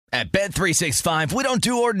At Bet365, we don't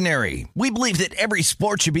do ordinary. We believe that every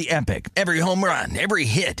sport should be epic. Every home run, every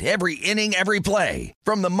hit, every inning, every play.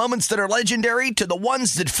 From the moments that are legendary to the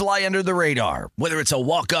ones that fly under the radar. Whether it's a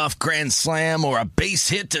walk-off grand slam or a base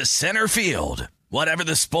hit to center field. Whatever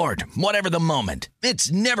the sport, whatever the moment.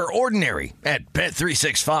 It's never ordinary at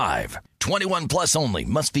Bet365. 21 plus only.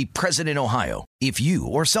 Must be present in Ohio. If you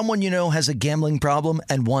or someone you know has a gambling problem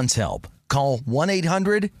and wants help, call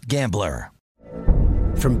 1-800-GAMBLER.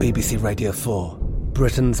 From BBC Radio 4,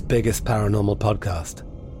 Britain's biggest paranormal podcast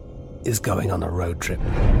is going on a road trip.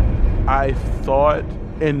 I thought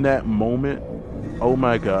in that moment, oh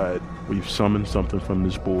my God, we've summoned something from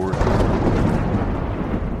this board.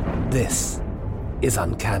 This is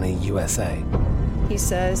Uncanny USA. He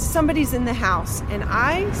says, somebody's in the house, and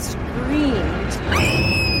I screamed.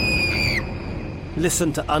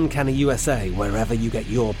 Listen to Uncanny USA wherever you get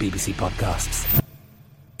your BBC podcasts,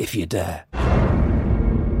 if you dare.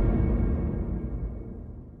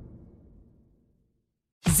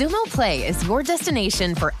 Xumo Play is your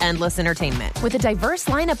destination for endless entertainment. With a diverse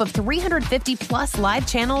lineup of 350-plus live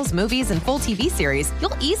channels, movies, and full TV series,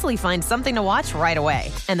 you'll easily find something to watch right away.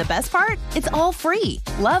 And the best part? It's all free.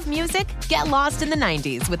 Love music? Get lost in the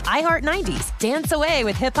 90s with iHeart 90s, dance away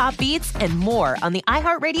with hip-hop beats, and more on the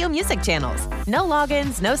iHeartRadio music channels. No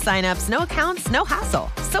logins, no signups, no accounts, no hassle.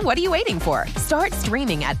 So what are you waiting for? Start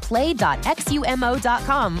streaming at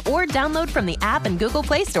play.xumo.com or download from the app and Google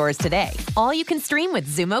Play stores today. All you can stream with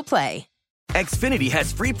Xumo Play. Xfinity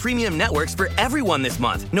has free premium networks for everyone this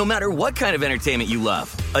month, no matter what kind of entertainment you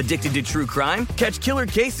love. Addicted to true crime? Catch killer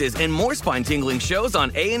cases and more spine-tingling shows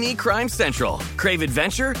on A&E Crime Central. Crave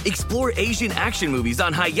adventure? Explore Asian action movies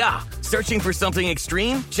on Hi-YAH. Searching for something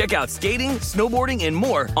extreme? Check out skating, snowboarding, and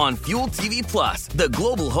more on Fuel TV Plus, the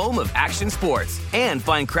global home of action sports. And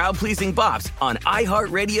find crowd-pleasing bops on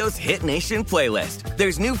iHeartRadio's Hit Nation playlist.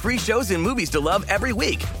 There's new free shows and movies to love every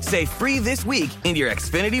week. Say free this week in your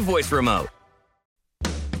Xfinity voice remote.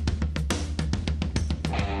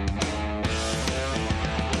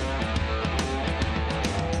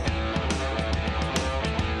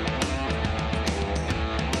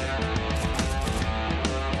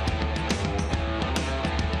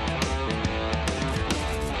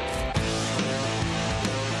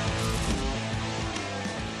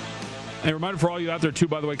 And a reminder for all you out there, too,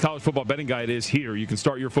 by the way, College Football Betting Guide is here. You can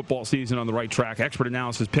start your football season on the right track. Expert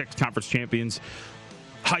analysis, picks, conference champions,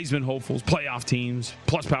 Heisman hopefuls, playoff teams,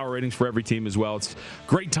 plus power ratings for every team as well. It's a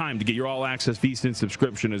great time to get your all-access VSiN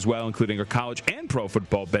subscription as well, including our college and pro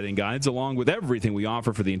football betting guides, along with everything we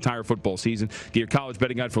offer for the entire football season. Get your college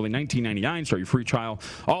betting guide for only $19.99. Start your free trial.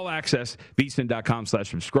 All access,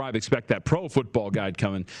 VSiN.com/subscribe. Expect that pro football guide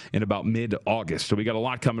coming in about mid-August. So we got a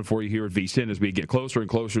lot coming for you here at VSiN as we get closer and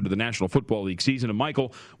closer to the National Football League season. And,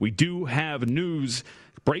 Michael, we do have news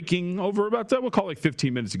breaking over about, we'll call it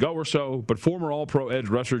 15 minutes ago or so, but former All-Pro edge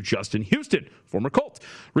rusher Justin Houston, former Colt,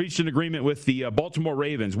 reached an agreement with the Baltimore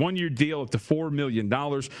Ravens. One-year deal up to $4 million.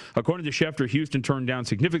 According to Schefter, Houston turned down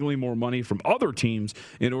significantly more money from other teams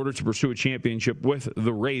in order to pursue a championship with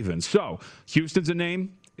the Ravens. So, Houston's a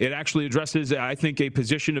name. It actually addresses, I think, a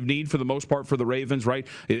position of need for the most part for the Ravens, right?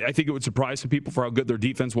 I think it would surprise some people for how good their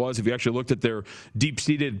defense was. If you actually looked at their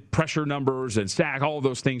deep-seated pressure numbers and sack, all of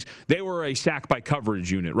those things, they were a sack by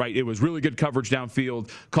coverage unit, right? It was really good coverage downfield,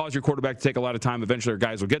 cause your quarterback to take a lot of time. Eventually, our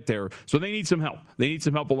guys will get there. So they need some help. They need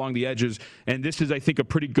some help along the edges, and this is, I think, a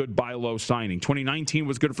pretty good buy low signing. 2019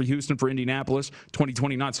 was good for Houston, for Indianapolis.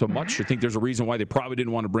 2020, not so much. I think there's a reason why they probably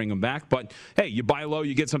didn't want to bring him back. But, hey, you buy low,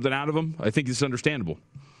 you get something out of him. I think it's understandable.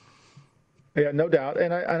 Yeah, no doubt.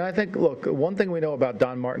 And I think, look, one thing we know about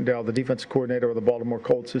Don Martindale, the defensive coordinator of the Baltimore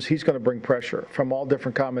Colts, is he's going to bring pressure from all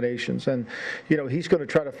different combinations. And, you know, he's going to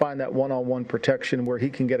try to find that one-on-one protection where he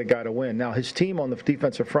can get a guy to win. Now, his team on the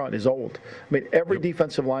defensive front is old. I mean, every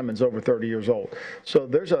defensive lineman's over 30 years old. So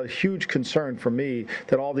there's a huge concern for me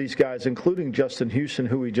that all these guys, including Justin Houston,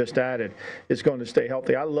 who we just added, is going to stay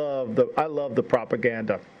healthy. I love the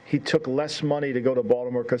propaganda. He took less money to go to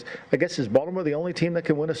Baltimore because I guess is Baltimore the only team that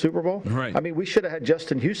can win a Super Bowl? Right. I mean, we should have had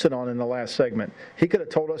Justin Houston on in the last segment. He could have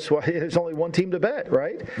told us why there's only one team to bet,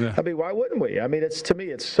 right? Yeah. I mean, why wouldn't we? I mean, to me,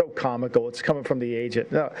 it's so comical. It's coming from the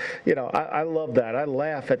agent. No, you know, I love that. I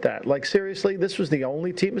laugh at that. Like, seriously, this was the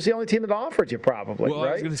only team. It was the only team that offered you probably, well, right?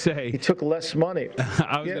 I was going to say. He took less money.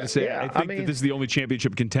 I was going to say, I think that this is the only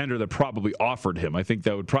championship contender that probably offered him. I think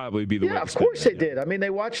that would probably be the way to of course they did. I mean, they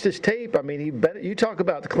watched his tape. I mean, you talk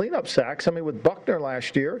about cleanup sacks. I mean, with Buckner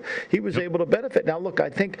last year, he was able to benefit. Now, look, I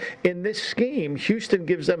think in this scheme, Houston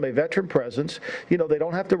gives them a veteran presence. You know, they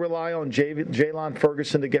don't have to rely on Jalen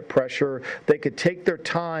Ferguson to get pressure. They could take their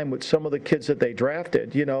time with some of the kids that they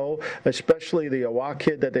drafted, you know, especially the Awa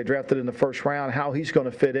kid that they drafted in the first round, how he's going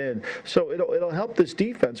to fit in. So it'll help this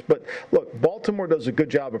defense. But, look, Baltimore does a good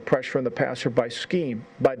job of pressuring the passer by scheme,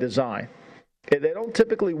 by design. They don't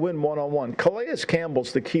typically win one-on-one. Calais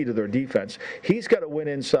Campbell's the key to their defense. He's got to win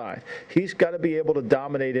inside. He's got to be able to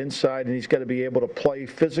dominate inside, and he's got to be able to play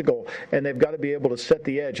physical, and they've got to be able to set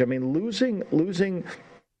the edge. I mean, losing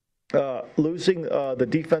the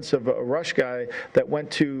defensive rush guy that went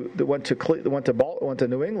to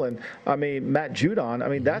New England. I mean, Matt Judon. I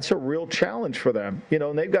mean, that's a real challenge for them. You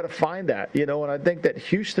know, and they've got to find that. You know, and I think that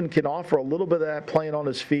Houston can offer a little bit of that playing on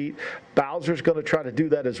his feet. Bowser's going to try to do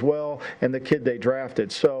that as well, and the kid they drafted.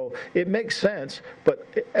 So it makes sense. But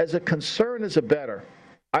as a concern, as a bettor,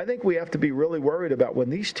 I think we have to be really worried about when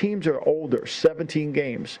these teams are older, 17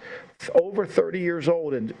 games, over 30 years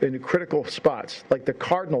old in critical spots, like the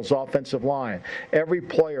Cardinals' offensive line. Every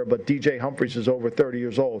player but DJ Humphries is over 30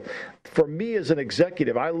 years old. For me as an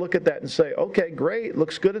executive, I look at that and say, okay, great,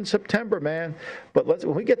 looks good in September, man. But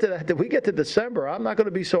when we get to December, I'm not going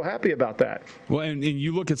to be so happy about that. Well, and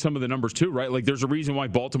you look at some of the numbers too, right? Like there's a reason why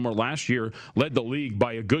Baltimore last year led the league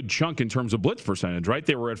by a good chunk in terms of blitz percentage, right?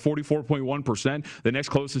 They were at 44.1%. The next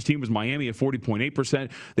closest team was Miami at 40.8%.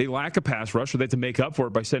 They lack a pass rush, so they have to make up for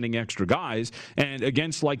it by sending extra guys. And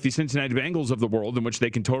against like the Cincinnati Bengals of the world, in which they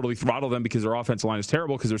can totally throttle them because their offensive line is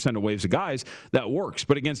terrible because they're sending waves of guys, that works.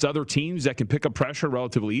 But against other teams that can pick up pressure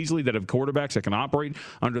relatively easily, that have quarterbacks that can operate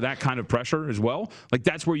under that kind of pressure as well, like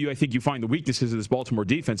that's where I think you find the weaknesses of this Baltimore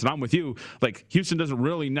defense. And I'm with you. Like Houston doesn't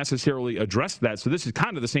really necessarily address that. So this is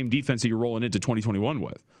kind of the same defense that you're rolling into 2021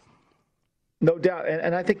 with. No doubt.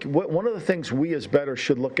 And I think one of the things we as bettors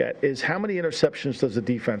should look at is how many interceptions does the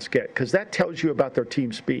defense get? Because that tells you about their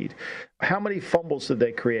team speed. How many fumbles did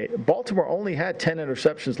they create? Baltimore only had 10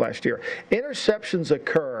 interceptions last year. Interceptions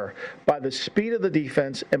occur by the speed of the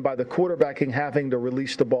defense and by the quarterbacking having to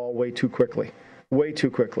release the ball way too quickly.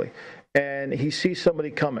 And he sees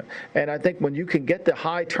somebody coming. And I think when you can get the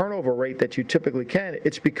high turnover rate that you typically can,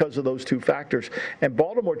 it's because of those two factors. And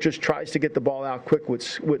Baltimore just tries to get the ball out quick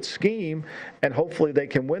with scheme, and hopefully they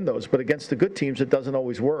can win those. But against the good teams, it doesn't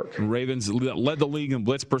always work. Ravens led the league in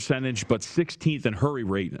blitz percentage, but 16th in hurry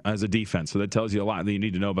rate as a defense. So that tells you a lot that you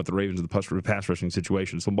need to know about the Ravens and the pass rushing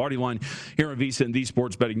situation. So Lombardi Line here on VSiN and the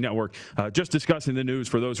Sports Betting Network. Just discussing the news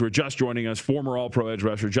for those who are just joining us. Former All-Pro edge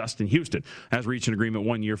rusher Justin Houston has reached an agreement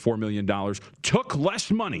 1 year, $4 million. Took less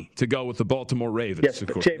money to go with the Baltimore Ravens. Yes,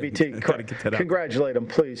 JVT, congratulate him,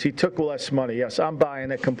 please. He took less money. Yes, I'm buying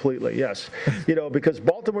it completely. Yes. You know, because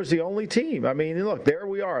Baltimore's the only team. I mean, look, there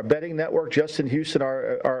we are. A betting network. Justin Houston,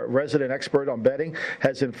 our resident expert on betting,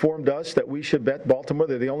 has informed us that we should bet Baltimore.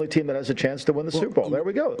 They're the only team that has a chance to win the Super Bowl. There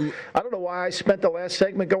we go. I don't know why I spent the last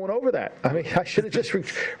segment going over that. I mean, I should have just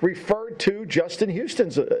referred to Justin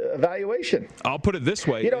Houston's evaluation. I'll put it this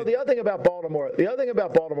way. You know, the other thing about Baltimore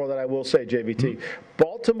that I will say, JVT,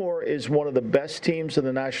 Baltimore is one of the best teams in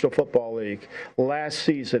the National Football League last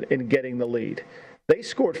season in getting the lead. They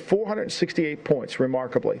scored 468 points,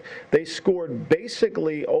 remarkably. They scored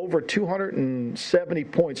basically over 270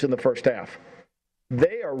 points in the first half.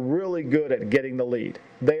 They are really good at getting the lead.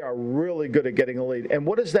 And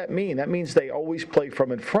what does that mean? That means they always play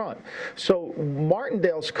from in front. So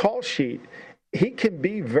Martindale's call sheet, he can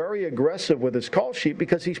be very aggressive with his call sheet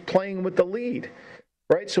because he's playing with the lead.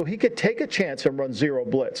 Right, so he could take a chance and run zero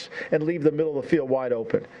blitz and leave the middle of the field wide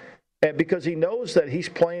open, and because he knows that he's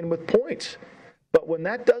playing with points. But when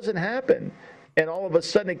that doesn't happen, and all of a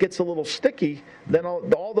sudden it gets a little sticky, then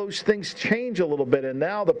all those things change a little bit, and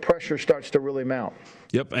now the pressure starts to really mount.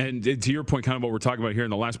 Yep, and to your point, kind of what we're talking about here in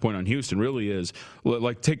the last point on Houston really is,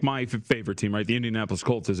 like, take my favorite team, right, the Indianapolis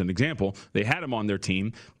Colts as an example. They had him on their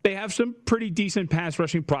team. They have some pretty decent pass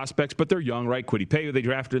rushing prospects, but they're young, right? Kwity Paye, they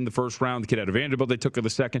drafted in the first round. The kid out of Vanderbilt, they took in the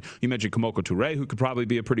second. You mentioned Kemoko Toure, who could probably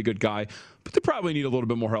be a pretty good guy, but they probably need a little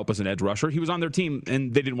bit more help as an edge rusher. He was on their team,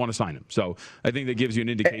 and they didn't want to sign him. So I think that gives you an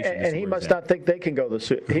indication. And he must not think they can go.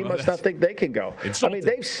 He must not think they can go. I mean,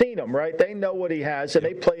 they've seen him, right? They know what he has, and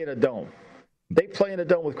they play in a dome. They play in a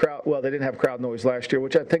dome with crowd. Well, they didn't have crowd noise last year,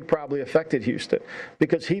 which I think probably affected Houston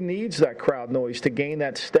because he needs that crowd noise to gain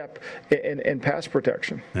that step in pass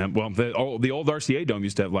protection. Yeah, well, the old RCA Dome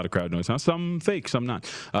used to have a lot of crowd noise. Huh? Some fake, some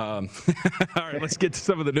not. All right, let's get to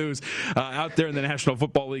some of the news out there in the National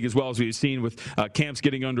Football League as well, as we've seen with camps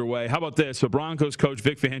getting underway. How about this? So Broncos coach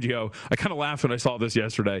Vic Fangio, I kind of laughed when I saw this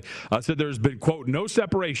yesterday, said there's been, quote, no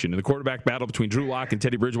separation in the quarterback battle between Drew Lock and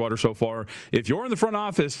Teddy Bridgewater so far. If you're in the front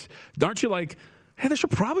office, aren't you like, hey, there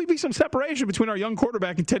should probably be some separation between our young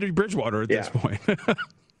quarterback and Teddy Bridgewater at this point?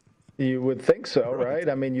 You would think so, right?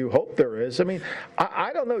 I mean, you hope there is. I mean,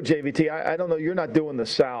 I don't know, JVT. I don't know. You're not doing the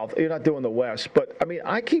South. You're not doing the West. But, I mean,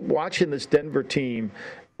 I keep watching this Denver team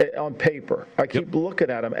on paper. I keep looking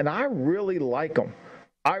at them, and I really like them.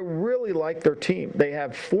 I really like their team. They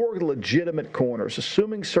have 4 legitimate corners,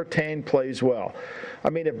 assuming Surtain plays well.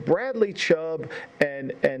 I mean, if Bradley Chubb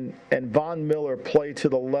and Von Miller play to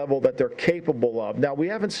the level that they're capable of. Now, we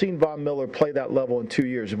haven't seen Von Miller play that level in 2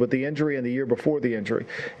 years with the injury and the year before the injury.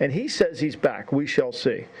 And he says he's back. We shall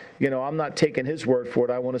see. You know, I'm not taking his word for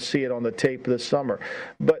it. I want to see it on the tape this summer.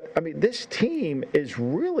 But, I mean, this team is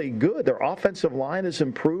really good. Their offensive line has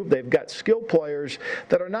improved. They've got skilled players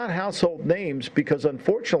that are not household names because,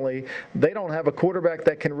 unfortunately, they don't have a quarterback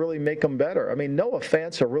that can really make them better. I mean, Noah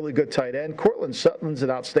Fant's a really good tight end. Cortland Sutton's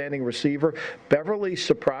an outstanding receiver. Beverly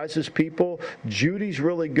surprises people. Judy's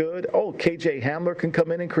really good. Oh, KJ Hamler can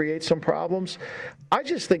come in and create some problems. I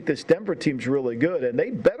just think this Denver team's really good, and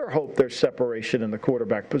they better hope there's separation in the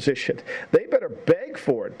quarterback position. They better beg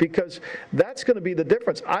for it because that's going to be the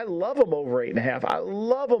difference. I love them over 8.5. I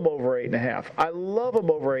love them over 8.5. I love them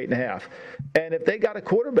over 8.5. And if they got a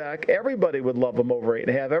quarterback, everybody would love them over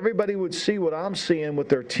 8.5. Everybody would see what I'm seeing with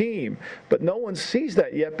their team. But no one sees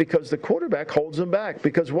that yet because the quarterback holds them back.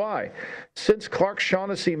 Because why? Since Clark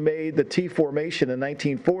Shaughnessy made the T formation in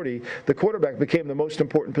 1940, the quarterback became the most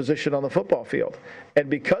important position on the football field. And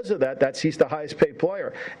because of that, he's the highest paid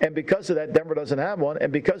player. And because of that, Denver doesn't have one.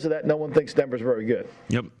 And because of that, no one thinks Denver's very good.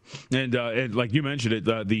 Yep. And like you mentioned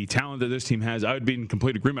it, the talent that this team has, I would be in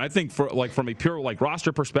complete agreement. I think from a pure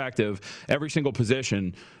roster perspective, every single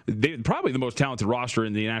position, they're probably the most talented roster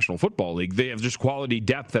in the National Football League. They have just quality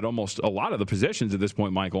depth at almost a lot of the positions at this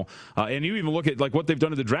point, Michael. And you even look at what they've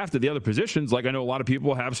done in the draft at the other positions. Like I know a lot of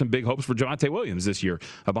people have some big hopes for Javonte Williams this year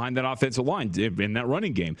behind that offensive line in that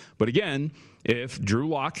running game. But again, if Drew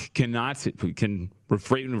Lock can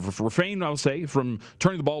refrain, I'll say, from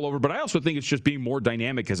turning the ball over. But I also think it's just being more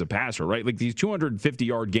dynamic as a passer, right? Like these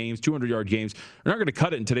 250-yard games, 200-yard games are not going to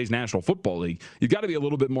cut it in today's National Football League. You've got to be a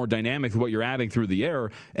little bit more dynamic with what you're adding through the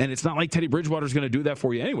air. And it's not like Teddy Bridgewater's going to do that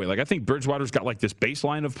for you anyway. Like I think Bridgewater's got like this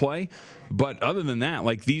baseline of play. But other than that,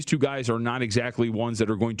 like these two guys are not exactly ones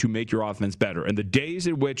that are going to make your offense better. And the days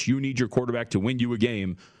in which you need your quarterback to win you a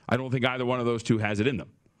game, I don't think either one of those two has it in them.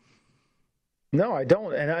 No, I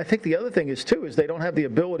don't. And I think the other thing is they don't have the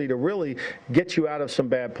ability to really get you out of some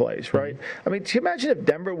bad plays, right? I mean, can you imagine if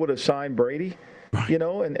Denver would have signed Brady? Right. You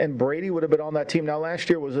know, and Brady would have been on that team. Now, last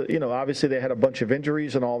year was, obviously they had a bunch of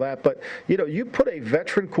injuries and all that. But, you put a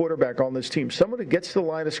veteran quarterback on this team, someone who gets to the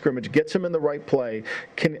line of scrimmage, gets him in the right play,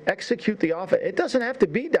 can execute the offense. It doesn't have to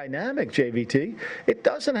be dynamic, JVT. It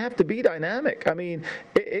doesn't have to be dynamic. I mean,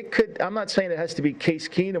 it could. I'm not saying it has to be Case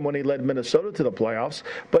Keenum when he led Minnesota to the playoffs,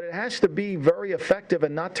 but it has to be very effective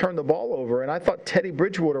and not turn the ball over. And I thought Teddy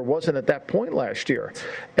Bridgewater wasn't at that point last year.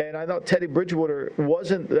 And I thought Teddy Bridgewater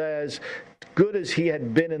wasn't as good as he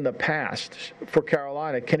had been in the past for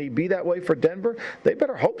Carolina. Can he be that way for Denver? They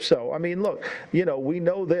better hope so. I mean, look, we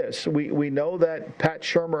know this. We know that Pat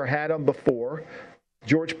Shurmur had him before.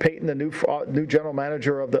 George Payton, the new general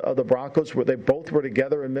manager of the Broncos, where they both were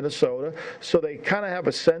together in Minnesota, so they kind of have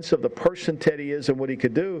a sense of the person Teddy is and what he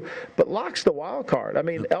could do. But Locke's the wild card. I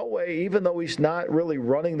mean, Elway, even though he's not really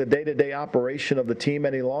running the day-to-day operation of the team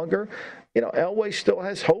any longer, Elway still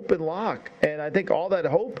has hope in Locke, and I think all that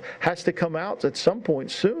hope has to come out at some point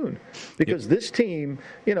soon, because this team,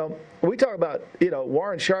 we talk about,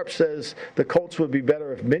 Warren Sharp says the Colts would be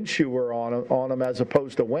better if Minshew were on them as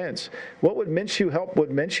opposed to Wentz. What would Minshew help?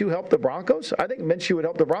 Would Minshew help the Broncos? I think Minshew would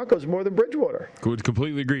help the Broncos more than Bridgewater. Would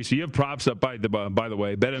completely agree. So you have props up by the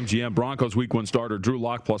way. BetMGM, Broncos Week 1 starter, Drew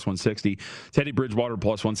Lock plus 160, Teddy Bridgewater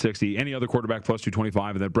plus 160, any other quarterback plus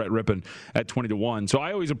 225, and then Brett Rippon at 20-1. So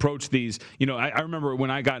I always approach these. I remember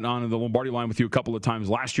when I got on the Lombardi line with you a couple of times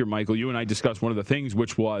last year, Michael, you and I discussed one of the things,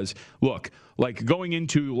 which was, look, like going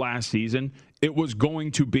into last season, it was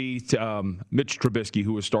going to be Mitch Trubisky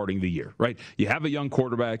who was starting the year, right? You have a young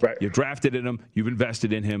quarterback. Right. You drafted in him. You've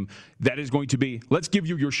invested in him. That is going to be, let's give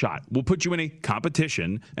you your shot. We'll put you in a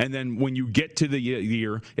competition, and then when you get to the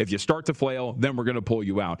year, if you start to flail, then we're going to pull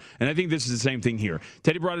you out. And I think this is the same thing here.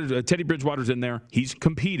 Teddy Bridgewater's in there. He's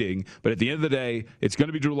competing, but at the end of the day, it's going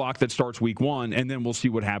to be Drew Lock that starts week 1, and then we'll see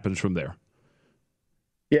what happens from there.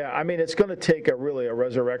 Yeah, I mean, it's going to take a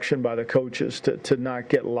resurrection by the coaches to not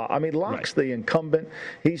get Lock. I mean, Lock's the incumbent.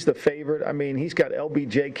 He's the favorite. I mean, he's got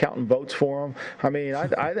LBJ counting votes for him. I mean,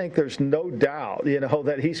 I think there's no doubt,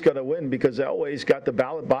 that he's going to win because Elway's got the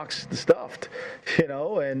ballot box stuffed,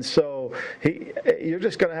 and so you're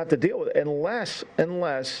just going to have to deal with it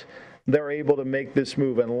unless they're able to make this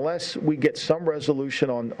move, unless we get some resolution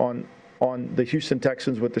on the Houston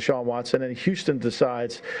Texans with Deshaun Watson, and Houston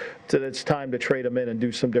decides that it's time to trade him in and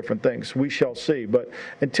do some different things. We shall see. But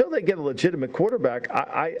until they get a legitimate quarterback,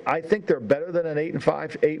 I think they're better than an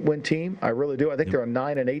 8-5, 8-win team. I really do. I think they're a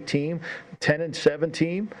 9-8 team, 10-7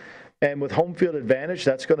 team. And with home field advantage,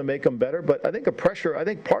 that's going to make them better. But I think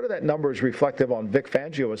part of that number is reflective on Vic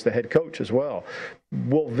Fangio as the head coach as well.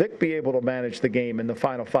 Will Vic be able to manage the game in the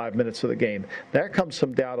final 5 minutes of the game? There comes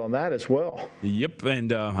some doubt on that as well. Yep,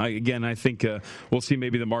 and I think we'll see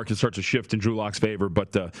maybe the market starts to shift in Drew Lock's favor,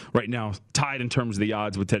 but right now tied in terms of the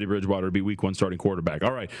odds with Teddy Bridgewater to be week 1 starting quarterback.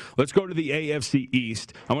 All right, let's go to the AFC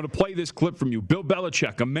East. I'm going to play this clip from you. Bill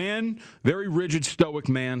Belichick, a man, very rigid, stoic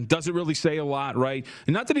man, doesn't really say a lot, right?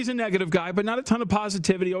 And not that he's a negative guy, but not a ton of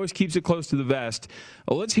positivity, always keeps it close to the vest.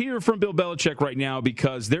 Well, let's hear from Bill Belichick right now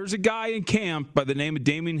because there's a guy in camp by the name of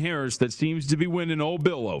Damien Harris that seems to be winning old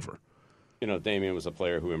Bill over. Damien was a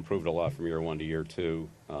player who improved a lot from year 1 to year 2,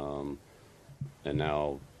 and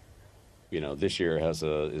now, this year is in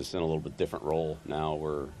a little bit different role now,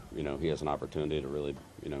 where he has an opportunity to really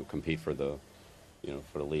compete for the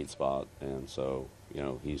for the lead spot, and so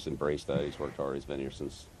he's embraced that. He's worked hard. He's been here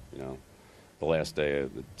since the last day,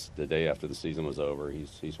 the day after the season was over.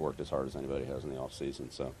 He's worked as hard as anybody has in the off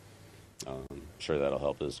season, so I'm sure that'll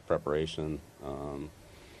help his preparation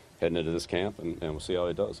heading into this camp, and we'll see how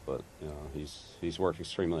he does. But he's worked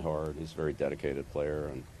extremely hard. He's a very dedicated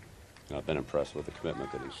player, and I've been impressed with the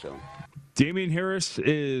commitment that he's shown. Damien Harris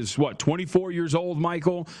is, 24 years old,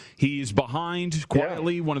 Michael. He's behind,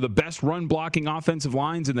 quietly, one of the best run-blocking offensive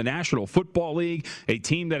lines in the National Football League, a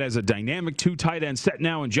team that has a dynamic 2 tight end set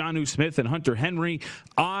now in Jonnu Smith and Hunter Henry.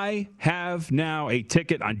 I have now a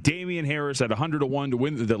ticket on Damien Harris at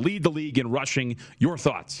 100-1 to lead the league in rushing. Your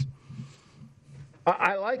thoughts?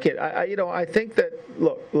 I like it. I think that,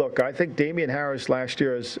 look, I think Damien Harris last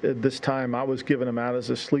year, this time, I was giving him out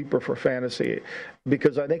as a sleeper for fantasy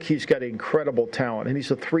because I think he's got incredible talent, and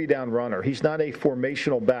he's a 3-down runner. He's not a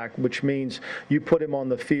formational back, which means you put him on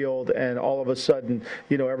the field and all of a sudden,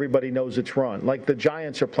 everybody knows it's run. Like the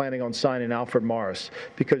Giants are planning on signing Alfred Morris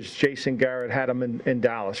because Jason Garrett had him in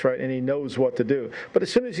Dallas, right? And he knows what to do. But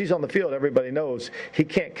as soon as he's on the field, everybody knows he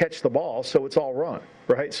can't catch the ball, so it's all run,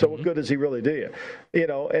 right? So what good does he really do you?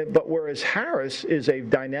 But whereas Harris is a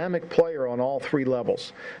dynamic player on all 3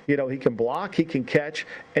 levels. He can block, he can catch,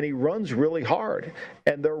 and he runs really hard.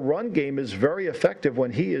 And their run game is very effective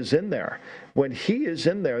when he is in there. When he is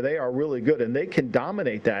in there, they are really good, and they can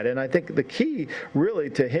dominate that. And I think the key, really,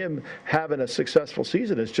 to him having a successful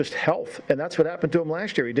season is just health. And that's what happened to him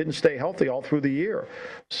last year. He didn't stay healthy all through the year.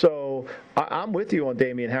 So I'm with you on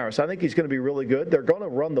Damien Harris. I think he's going to be really good. They're going to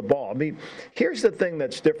run the ball. I mean, here's the thing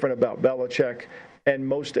that's different about Belichick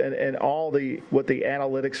and all what the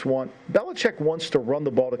analytics want. Belichick wants to run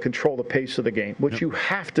the ball to control the pace of the game, which you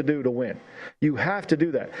have to do to win. You have to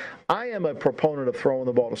do that. I am a proponent of throwing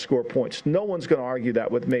the ball to score points. No one's going to argue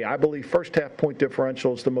that with me. I believe first half point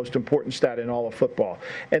differential is the most important stat in all of football.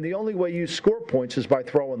 And the only way you score points is by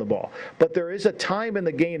throwing the ball. But there is a time in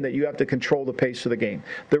the game that you have to control the pace of the game.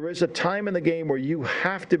 There is a time in the game where you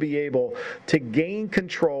have to be able to gain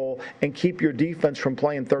control and keep your defense from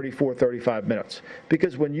playing 34, 35 minutes.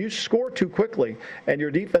 Because when you score too quickly and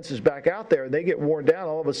your defense is back out there and they get worn down,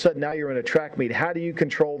 all of a sudden now you're in a track meet. How do you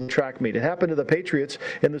control the track meet? It happened to the Patriots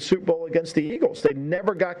in the Super Bowl against the Eagles. They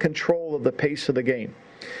never got control of the pace of the game.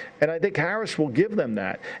 And I think Harris will give them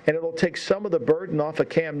that. And it'll take some of the burden off of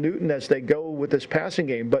Cam Newton as they go with this passing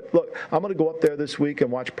game. But look, I'm going to go up there this week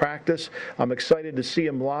and watch practice. I'm excited to see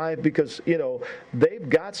him live because, they've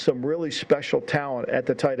got some really special talent at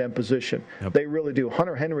the tight end position. Yep. They really do.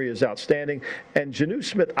 Hunter Henry is outstanding. And Jonnu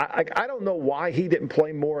Smith, I don't know why he didn't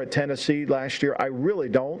play more at Tennessee last year. I really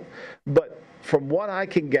don't. But from what I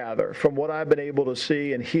can gather, from what I've been able to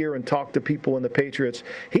see and hear and talk to people in the Patriots,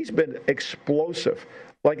 he's been explosive.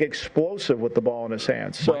 like explosive with the ball in his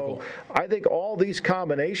hands. So Michael, I think all these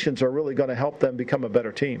combinations are really going to help them become a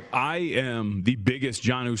better team. I am the biggest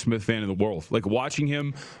Jonnu Smith fan in the world. Like, watching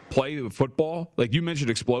him play football, like you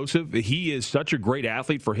mentioned explosive, he is such a great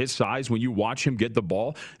athlete for his size when you watch him get the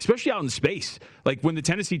ball, especially out in space. Like, when the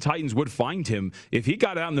Tennessee Titans would find him, if he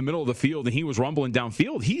got out in the middle of the field and he was rumbling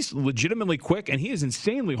downfield, he's legitimately quick and he is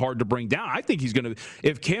insanely hard to bring down. I think he's going to,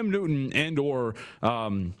 if Cam Newton and or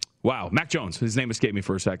Mac Jones, his name escaped me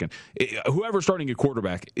for a second. Whoever's starting a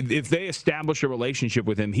quarterback, if they establish a relationship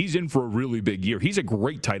with him, he's in for a really big year. He's a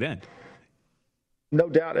great tight end. No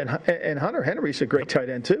doubt, and Hunter Henry's a great tight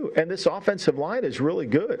end too. And this offensive line is really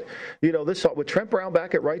good. You know, this with Trent Brown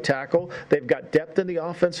back at right tackle, they've got depth in the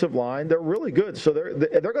offensive line. They're really good, so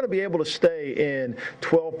they're going to be able to stay in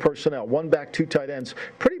 12 personnel, 1 back, 2 tight ends,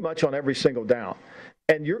 pretty much on every single down.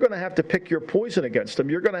 And you're going to have to pick your poison against them.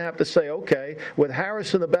 You're going to have to say, okay, with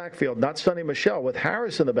Harris in the backfield, not Sonny Michel, with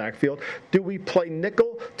Harris in the backfield, do we play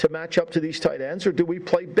nickel to match up to these tight ends, or do we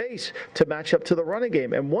play base to match up to the running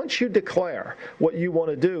game? And once you declare what you want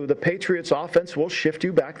to do, the Patriots offense will shift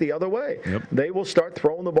you back the other way. Yep. They will start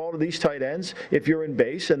throwing the ball to these tight ends if you're in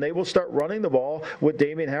base, and they will start running the ball with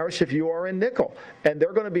Damian Harris if you are in nickel. And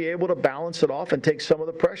they're going to be able to balance it off and take some of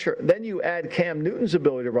the pressure. Then you add Cam Newton's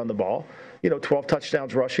ability to run the ball. 12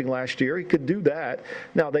 touchdowns rushing last year. He could do that.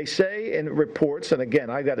 Now, they say in reports, and again,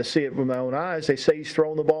 I got to see it with my own eyes, they say he's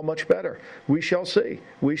throwing the ball much better. We shall see.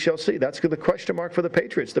 We shall see. That's the question mark for the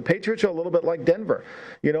Patriots. The Patriots are a little bit like Denver.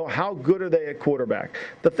 How good are they at quarterback?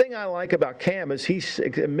 The thing I like about Cam is he's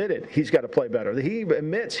admitted he's got to play better. He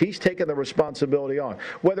admits he's taken the responsibility on.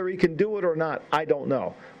 Whether he can do it or not, I don't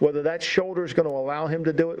know. Whether that shoulder is going to allow him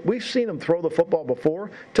to do it. We've seen him throw the football before.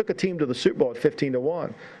 Took a team to the Super Bowl at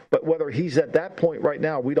 15-1. But whether he's at that point right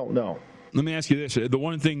now, we don't know. Let me ask you this. The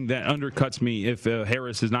one thing that undercuts me if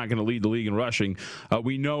Harris is not going to lead the league in rushing,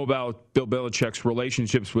 we know about Bill Belichick's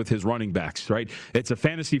relationships with his running backs, right? It's a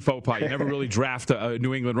fantasy faux pas. You never really draft a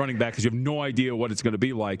New England running back because you have no idea what it's going to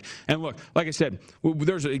be like. And look, like I said,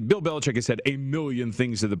 Bill Belichick has said a million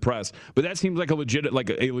things to the press, but that seems like a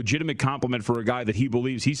legitimate compliment for a guy that he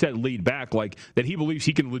believes, he said lead back, like that he believes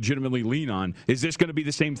he can legitimately lean on. Is this going to be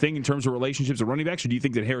the same thing in terms of relationships with running backs, or do you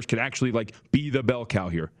think that Harris could actually be the bell cow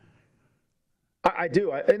here? I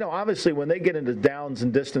do. Obviously, when they get into downs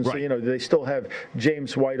and distance, right, they still have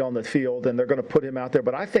James White on the field, and they're going to put him out there.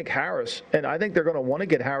 But I think Harris, and I think they're going to want to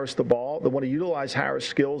get Harris the ball. They want to utilize Harris'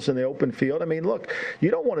 skills in the open field. I mean, look, you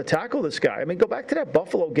don't want to tackle this guy. I mean, go back to that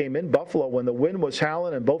Buffalo game in Buffalo when the wind was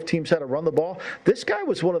howling and both teams had to run the ball. This guy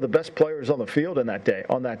was one of the best players on the field on that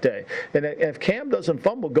day. And if Cam doesn't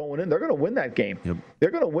fumble going in, they're going to win that game. Yep. They're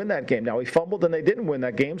going to win that game. Now, he fumbled and they didn't win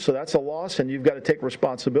that game, so that's a loss, and you've got to take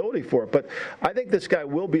responsibility for it. But I think this guy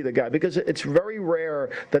will be the guy because it's very rare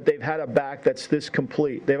that they've had a back that's this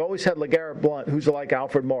complete. They've always had LeGarrette Blount, who's like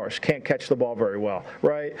Alfred Morris, can't catch the ball very well,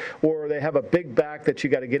 right? Or they have a big back that you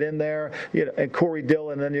got to get in there, and Corey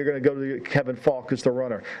Dillon, and then you're going to go to Kevin Falk as the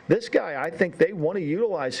runner. This guy, I think they want to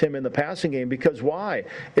utilize him in the passing game because why?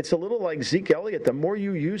 It's a little like Zeke Elliott. The more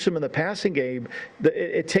you use him in the passing game,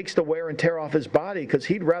 it takes the wear and tear off his body because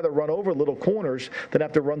he'd rather run over little corners than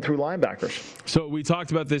have to run through linebackers. So we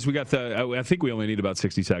talked about this. We got I think we only need about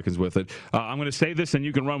 60 seconds with it. I'm going to say this, and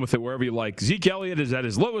you can run with it wherever you like. Zeke Elliott is at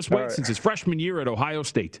his lowest weight since his freshman year at Ohio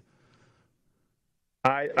State.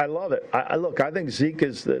 I love it. I think Zeke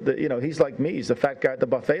is he's like me. He's the fat guy at the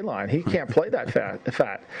buffet line. He can't play that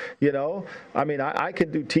fat. I mean, I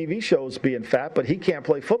can do TV shows being fat, but he can't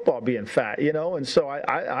play football being fat. And so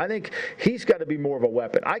I think he's got to be more of a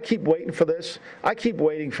weapon. I keep waiting for this. I keep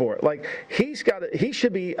waiting for it. Like he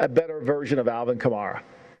should be a better version of Alvin Kamara.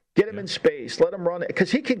 Get him in space. Let him run it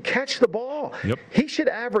because he can catch the ball. Yep. He should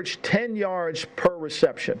average 10 yards per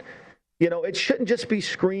reception. It shouldn't just be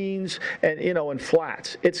screens and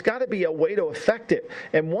flats. It's got to be a way to affect it.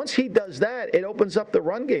 And once he does that, it opens up the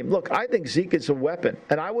run game. Look, I think Zeke is a weapon.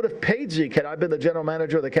 And I would have paid Zeke had I been the general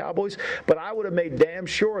manager of the Cowboys, but I would have made damn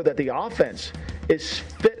sure that the offense is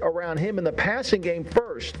fit around him in the passing game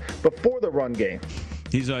first before the run game.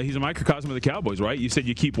 He's a microcosm of the Cowboys, right? You said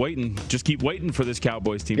you keep waiting, just keep waiting for this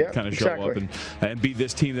Cowboys team to kind of show up and be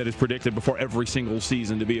this team that is predicted before every single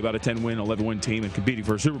season to be about a 10-win, 11-win team and competing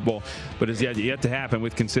for a Super Bowl, but it's yet to happen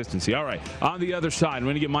with consistency. All right, on the other side, I'm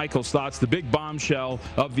going to get Michael's thoughts. The big bombshell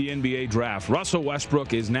of the NBA draft. Russell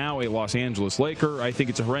Westbrook is now a Los Angeles Laker. I think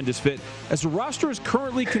it's a horrendous fit as the roster is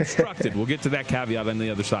currently constructed. We'll get to that caveat on the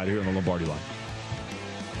other side here on the Lombardi Line.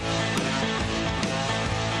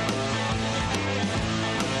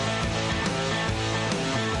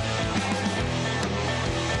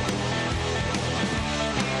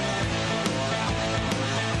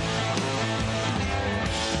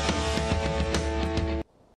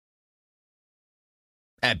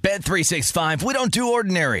 At Bet365, we don't do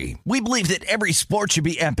ordinary. We believe that every sport should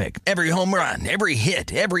be epic. Every home run, every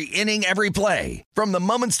hit, every inning, every play. From the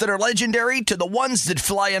moments that are legendary to the ones that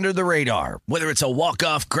fly under the radar. Whether it's a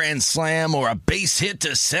walk-off grand slam or a base hit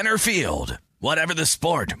to center field. Whatever the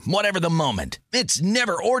sport, whatever the moment. It's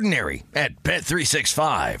never ordinary at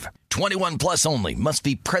Bet365. 21 plus only. Must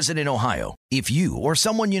be present in Ohio. If you or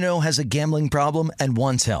someone you know has a gambling problem and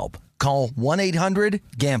wants help, call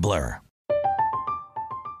 1-800-GAMBLER.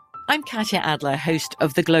 I'm Katya Adler, host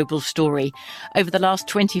of The Global Story. Over the last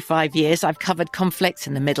 25 years, I've covered conflicts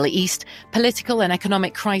in the Middle East, political and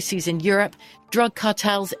economic crises in Europe, drug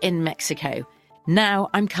cartels in Mexico. Now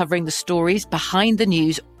I'm covering the stories behind the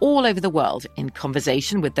news all over the world in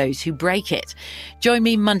conversation with those who break it. Join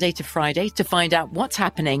me Monday to Friday to find out what's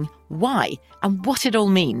happening, why, and what it all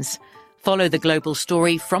means. Follow The Global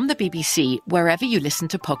Story from the BBC wherever you listen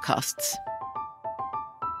to podcasts.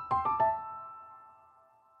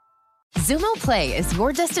 Zumo Play is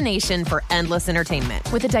your destination for endless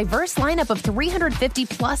entertainment. With a diverse lineup of 350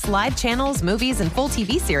 plus live channels, movies, and full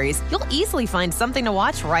TV series, you'll easily find something to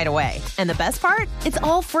watch right away. And the best part? It's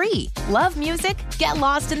all free. Love music? Get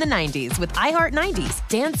lost in the 90s with iHeart 90s,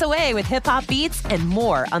 dance away with hip-hop beats, and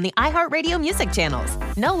more on the iHeartRadio music channels.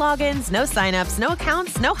 No logins, no signups, no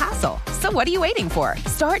accounts, no hassle. So what are you waiting for?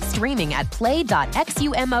 Start streaming at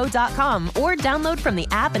play.xumo.com or download from the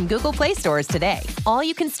app and Google Play stores today. All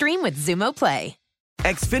you can stream with Zumo Play.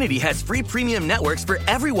 Xfinity has free premium networks for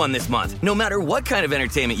everyone this month, no matter what kind of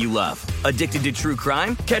entertainment you love. Addicted to true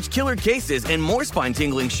crime? Catch killer cases and more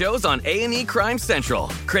spine-tingling shows on A&E Crime Central.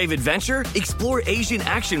 Crave adventure? Explore Asian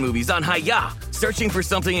action movies on Hi-YAH. Searching for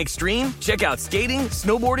something extreme? Check out skating,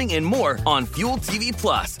 snowboarding, and more on Fuel TV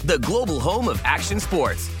Plus, the global home of action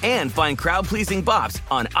sports. And find crowd-pleasing bops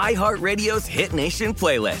on iHeartRadio's Hit Nation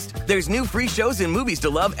playlist. There's new free shows and movies to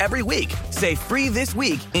love every week. Say free this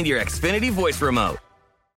week in your Xfinity voice remote.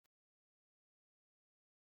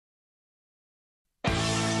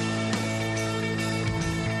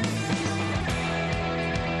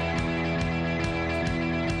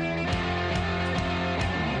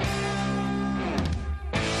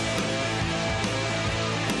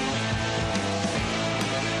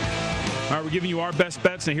 All right, we're giving you our best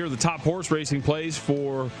bets, and here are the top horse racing plays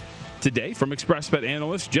for today from ExpressBet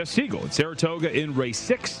analyst Jeff Siegel. At Saratoga in race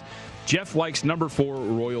 6, Jeff likes number 4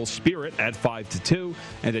 Royal Spirit at 5-2,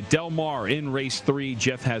 and at Del Mar in race 3,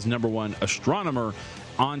 Jeff has number 1 Astronomer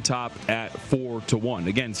on top at 4-1.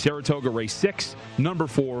 Again, Saratoga race 6, number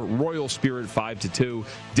 4 Royal Spirit 5-2.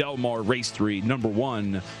 Del Mar race 3, number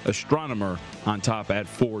 1 Astronomer on top at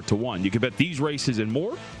 4-1. You can bet these races and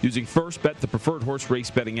more using First Bet, the preferred horse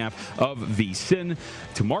race betting app of VSiN.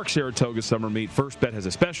 To mark Saratoga Summer Meet, First Bet has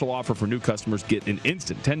a special offer for new customers. Get an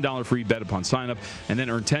instant $10 free bet upon sign up, and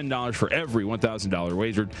then earn $10 for every $1,000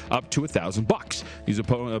 wagered up to $1,000. Use a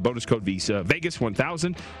bonus code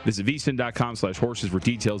Vegas1000. Visit VSiN.com/horses for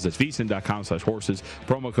details. That's VSiN.com/horses.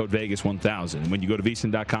 Promo code Vegas1000. When you go to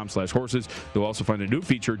VSiN.com/horses, you'll also find a new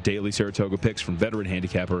feature, daily Saratoga picks from veteran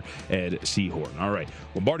handicapper Ed Seahorn. All right,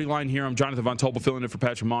 Lombardi line here. I'm Jonathan Von Tobel filling in for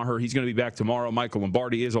Patrick Maher. He's going to be back tomorrow. Michael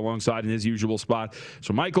Lombardi is alongside in his usual spot.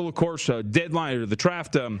 So Michael, of course, deadline or the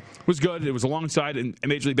draft was good. It was alongside in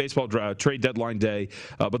Major League Baseball trade deadline day.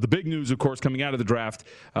 But the big news, of course, coming out of the draft,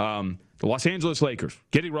 the Los Angeles Lakers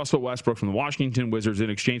getting Russell Westbrook from the Washington Wizards in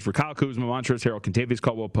exchange for Kyle Kuzma, Montrezl Harrell, Kentavious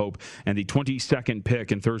Caldwell-Pope, and the 22nd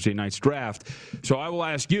pick in Thursday night's draft. So I will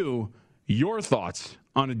ask you your thoughts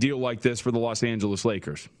on a deal like this for the Los Angeles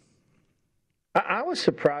Lakers. I was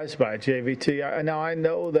surprised by it, JVT. Now, I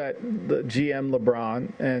know that the GM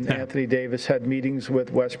LeBron and Anthony Davis had meetings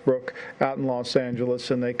with Westbrook out in Los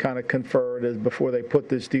Angeles, and they kind of conferred before they put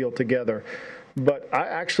this deal together. But I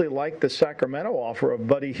actually like the Sacramento offer of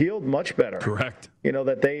Buddy Hield much better. Correct. You know,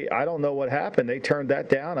 that I don't know what happened. They turned that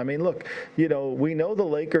down. I mean, look, we know the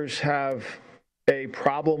Lakers have a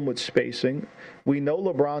problem with spacing. We know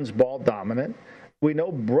LeBron's ball dominant. We know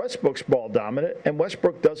Westbrook's ball dominant, and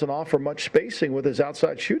Westbrook doesn't offer much spacing with his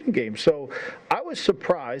outside shooting game. So I was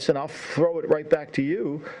surprised, and I'll throw it right back to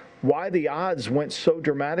you, why the odds went so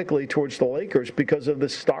dramatically towards the Lakers because of the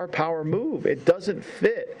star power move. It doesn't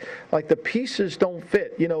fit. Like, the pieces don't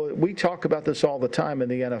fit. We talk about this all the time in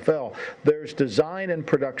the NFL. There's design and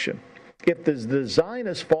production. If the design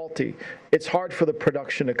is faulty, it's hard for the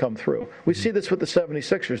production to come through. We see this with the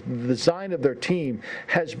 76ers. The design of their team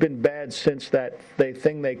has been bad since that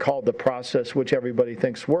thing they called the process, which everybody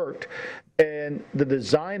thinks worked. And the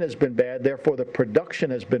design has been bad, therefore the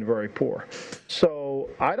production has been very poor. So So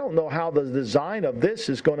I don't know how the design of this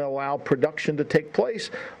is going to allow production to take place,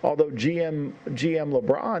 although GM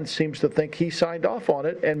LeBron seems to think he signed off on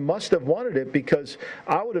it and must have wanted it, because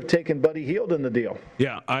I would have taken Buddy Hield in the deal.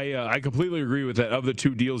 Yeah, I completely agree with that. Of the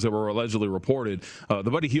two deals that were allegedly reported, the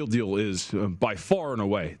Buddy Hield deal is by far and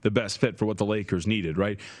away the best fit for what the Lakers needed,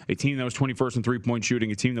 right? A team that was 21st in three-point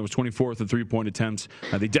shooting, a team that was 24th in three-point attempts.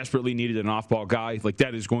 They desperately needed an off-ball guy. Like,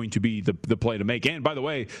 that is going to be the play to make. And, by the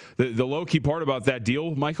way, the low-key part about that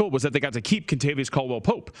deal, Michael, was that they got to keep Kentavious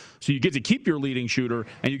Caldwell-Pope. So you get to keep your leading shooter,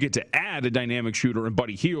 and you get to add a dynamic shooter in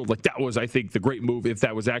Buddy Hield. Like, that was, I think, the great move, if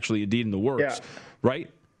that was actually indeed in the works, right?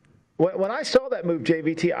 When I saw that move,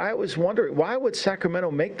 JVT, I was wondering, why would Sacramento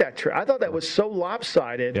make that trade? I thought that was so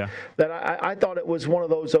lopsided that I thought it was one of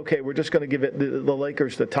those, okay, we're just going to give it the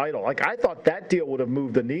Lakers the title. Like, I thought that deal would have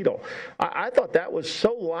moved the needle. I thought that was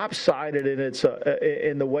so lopsided in its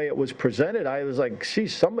in the way it was presented. I was like,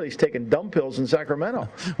 geez, somebody's taking dumb pills in Sacramento.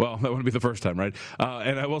 Well, that wouldn't be the first time, right?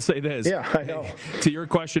 And I will say this. Yeah, I know. To your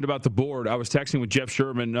question about the board, I was texting with Jeff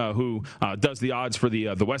Sherman, who does the odds for the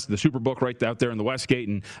Superbook right out there in the Westgate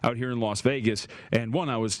and out here in Las Vegas. And one,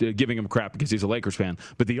 I was giving him crap because he's a Lakers fan.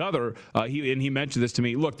 But the other, he mentioned this to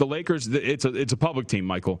me. Look, the Lakers, it's a public team,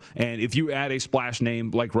 Michael. And if you add a splash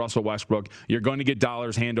name like Russell Westbrook, you're going to get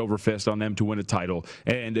dollars hand over fist on them to win a title.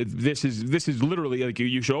 And this is literally, like,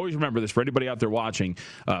 you should always remember this for anybody out there watching.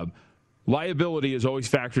 Liability is always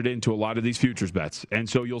factored into a lot of these futures bets. And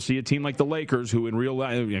so you'll see a team like the Lakers, who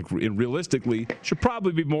realistically should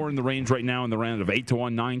probably be more in the range right now, in the round of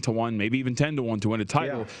 8-1, 9-1, maybe even 10-1 to win a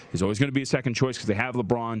title, is always going to be a second choice because they have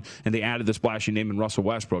LeBron and they added the splashy name in Russell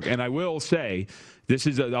Westbrook. And I will say,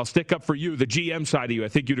 I'll stick up for you, the GM side of you. I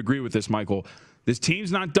think you'd agree with this, Michael. This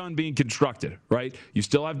team's not done being constructed, right? You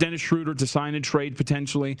still have Dennis Schroeder to sign and trade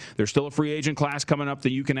potentially. There's still a free agent class coming up that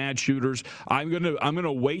you can add shooters. I'm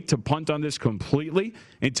gonna wait to punt on this completely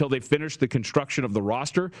until they finish the construction of the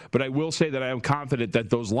roster. But I will say that I am confident that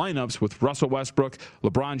those lineups with Russell Westbrook,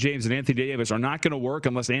 LeBron James, and Anthony Davis are not going to work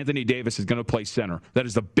unless Anthony Davis is going to play center. That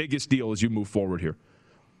is the biggest deal as you move forward here.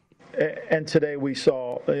 And today we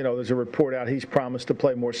saw, there's a report out he's promised to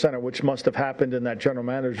play more center, which must have happened in that general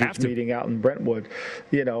managers meeting out in Brentwood,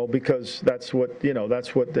 because that's what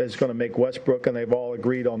is going to make Westbrook, and they've all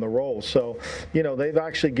agreed on the role. So, they've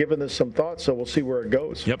actually given this some thought, so we'll see where it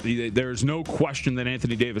goes. Yep, there's no question that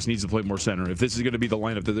Anthony Davis needs to play more center if this is going to be the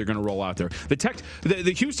lineup that they're going to roll out there.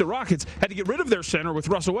 The Houston Rockets had to get rid of their center with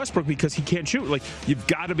Russell Westbrook because he can't shoot. Like, you've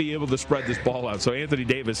got to be able to spread this ball out. So Anthony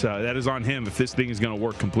Davis, that is on him if this thing is going to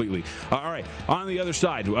work completely. All right, on the other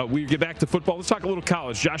side, we get back to football. Let's talk a little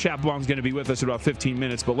college. Josh Applebaum's going to be with us in about 15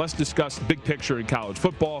 minutes, but let's discuss the big picture in college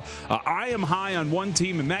football. I am high on one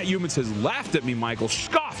team, and Matt Youmans has laughed at me, Michael,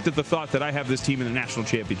 scoffed at the thought that I have this team in the national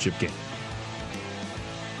championship game.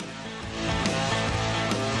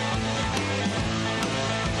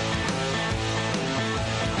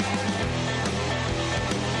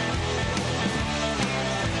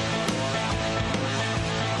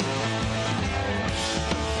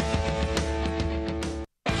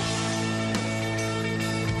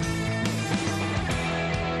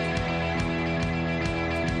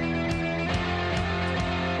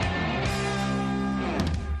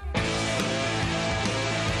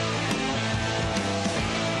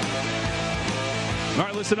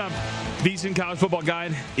 Listen up. VSiN College Football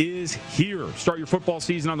Guide is here. Start your football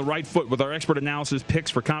season on the right foot with our expert analysis, picks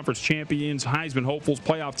for conference champions, Heisman hopefuls,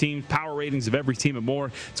 playoff teams, power ratings of every team and more.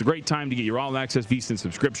 It's a great time to get your all-access VSiN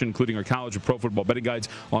subscription, including our college and pro football betting guides,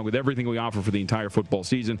 along with everything we offer for the entire football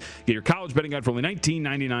season. Get your college betting guide for only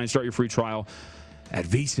 $19.99. Start your free trial at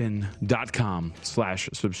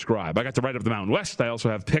vsin.com/subscribe. I got to right up the Mountain West. I also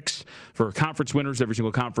have picks for conference winners, every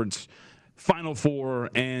single conference, Final Four,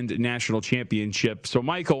 and national championship. So,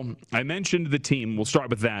 Michael, I mentioned the team. We'll start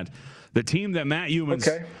with that. The team that Matt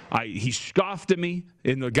Youmans, he scoffed at me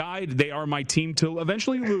in the guide. They are my team to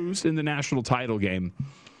eventually lose in the national title game.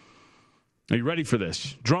 Are you ready for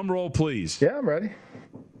this? Drum roll, please. Yeah, I'm ready.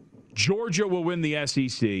 Georgia will win the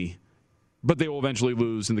SEC, but they will eventually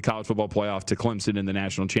lose in the college football playoff to Clemson in the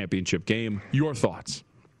national championship game. Your thoughts?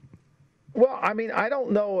 Well, I mean, I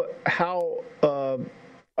don't know how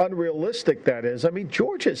unrealistic that is. I mean,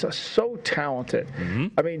 Georgia is so talented. Mm-hmm.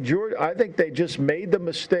 I mean, Georgia, I think they just made the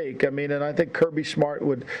mistake. I mean, and I think Kirby Smart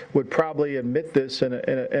would probably admit this in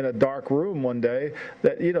a dark room one day,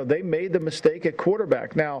 that, they made the mistake at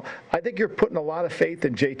quarterback. Now, I think you're putting a lot of faith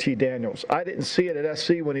in JT Daniels. I didn't see it at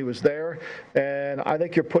SC when he was there, and I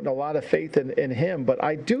think you're putting a lot of faith in him. But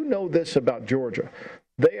I do know this about Georgia.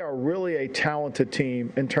 they are really a talented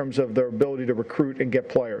team in terms of their ability to recruit and get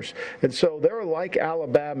players. And so they're like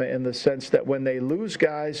Alabama in the sense that when they lose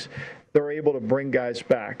guys, they're able to bring guys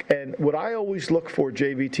back. And what I always look for,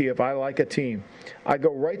 JVT, if I like a team, I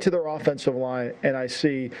go right to their offensive line and I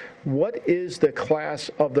see what is the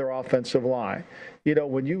class of their offensive line. You know,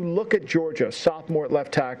 when you look at Georgia, sophomore at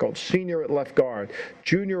left tackle, senior at left guard,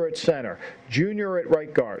 junior at center, junior at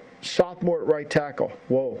right guard, sophomore at right tackle,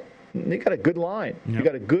 whoa. You got a good line. Yep. You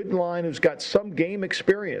got a good line who's got some game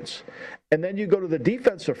experience. And then you go to the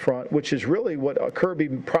defensive front, which is really what Kirby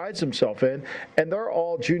prides himself in, and they're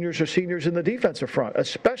all juniors or seniors in the defensive front,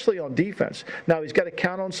 especially on defense. Now, he's got to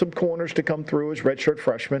count on some corners to come through as redshirt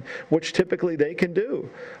freshmen, which typically they can do.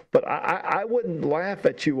 But I wouldn't laugh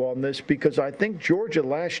at you on this because I think Georgia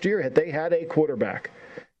last year, had they had a quarterback,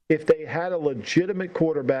 if they had a legitimate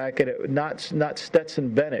quarterback and not Stetson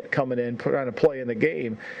Bennett coming in trying to play in the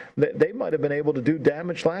game, they might have been able to do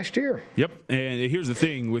damage last year. Yep, and here's the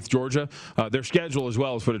thing with Georgia, their schedule as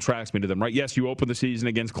well is what attracts me to them, right? Yes, you open the season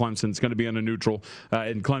against Clemson. It's going to be on a neutral,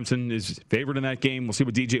 and Clemson is favored in that game. We'll see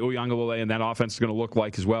what DJ Uiagalelei and that offense is going to look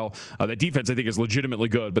like as well. That defense, I think, is legitimately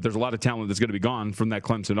good, but there's a lot of talent that's going to be gone from that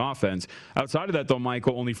Clemson offense. Outside of that, though,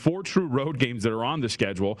 Michael, only 4 true road games that are on the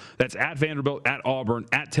schedule. That's at Vanderbilt, at Auburn,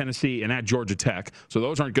 at Tennessee, and at Georgia Tech. So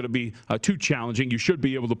those aren't going to be too challenging. You should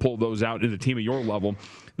be able to pull those out in a team of your level.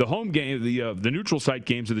 The home game, the neutral site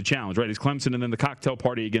games are the challenge, right? It's Clemson and then the cocktail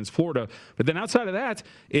party against Florida. But then outside of that,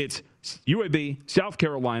 it's UAB, South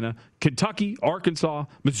Carolina, Kentucky, Arkansas.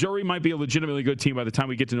 Missouri might be a legitimately good team by the time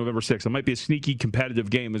we get to November 6th. It might be a sneaky competitive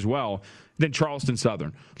game as well. Then Charleston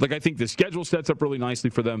Southern. Like, I think the schedule sets up really nicely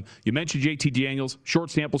for them. You mentioned JT Daniels, short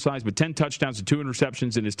sample size, but 10 touchdowns and 2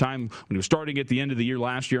 interceptions in his time when he was starting at the end of the year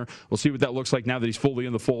last year. We'll see what that looks like now that he's fully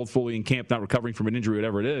in the fold, fully in camp, not recovering from an injury,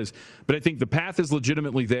 whatever it is. But I think the path is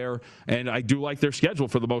legitimately there, and I do like their schedule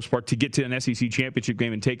for the most part to get to an SEC championship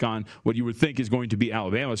game and take on what you would think is going to be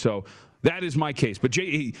Alabama. So that is my case. But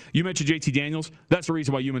you mentioned JT Daniels. That's the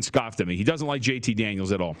reason why Human scoffed at me. He doesn't like JT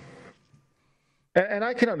Daniels at all. And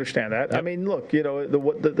I can understand that. Yep. I mean, look, you know,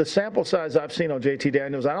 the sample size I've seen on JT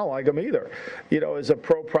Daniels, I don't like him either. You know, as a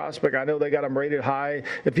pro prospect, I know they got him rated high.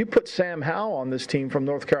 If you put Sam Howell on this team from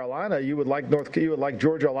North Carolina, you would like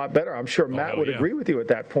Georgia a lot better. I'm sure Matt would agree with you at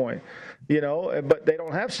that point. You know, but they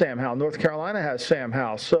don't have Sam Howell. North Carolina has Sam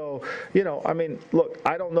Howell. So, you know, I mean, look,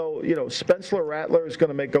 I don't know. You know, Spencer Rattler is going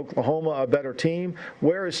to make Oklahoma a better team.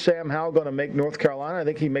 Where is Sam Howell going to make North Carolina? I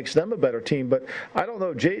think he makes them a better team. But I don't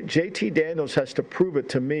know. JT Daniels has to prove it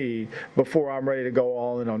to me before I'm ready to go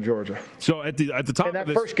all in on Georgia. So at the top of that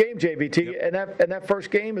first game, JVT, yep. and that first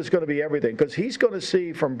game is going to be everything because he's going to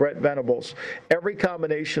see from Brent Venables every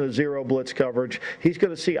combination of zero blitz coverage. He's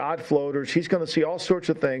going to see odd floaters. He's going to see all sorts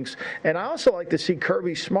of things. And I also like to see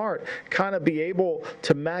Kirby Smart kind of be able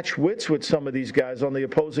to match wits with some of these guys on the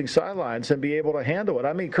opposing sidelines and be able to handle it.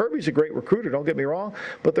 I mean, Kirby's a great recruiter, don't get me wrong,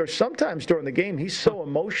 but there's sometimes during the game he's so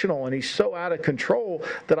emotional and he's so out of control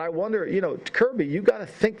that I wonder, you know, Kirby, you got to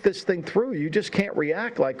think this thing through. You just can't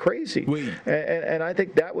react like crazy. And I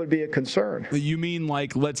think that would be a concern. You mean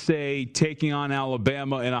like, let's say, taking on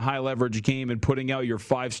Alabama in a high-leverage game and putting out your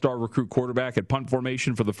 5-star recruit quarterback at punt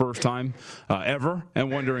formation for the first time ever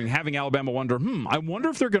and wondering, having Alabama wonder, I wonder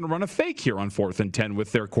if they're going to run a fake here on 4th and 10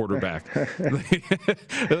 with their quarterback.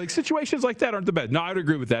 Like situations like that aren't the best. No, I'd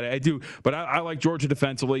agree with that. I do. But I like Georgia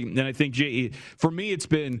defensively. And I think, for me, it's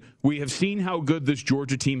been, we have seen how good this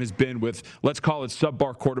Georgia team has been with, let's call it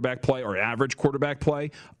subpar quarterback play or average quarterback play.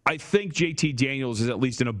 I think JT Daniels is at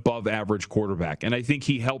least an above average quarterback. And I think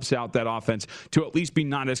he helps out that offense to at least be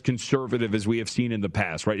not as conservative as we have seen in the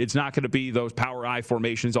past, right? It's not going to be those power I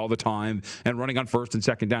formations all the time and running on 1st and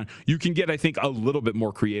 2nd down. You can get, I think, a little bit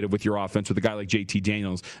more creative with your offense with a guy like JT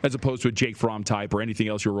Daniels as opposed to a Jake Fromm type or anything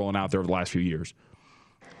else you're rolling out there over the last few years.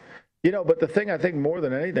 You know, but the thing I think more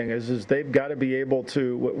than anything is they've got to be able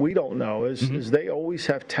to, what we don't know is they always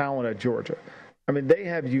have talent at Georgia. I mean, they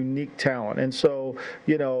have unique talent. And so,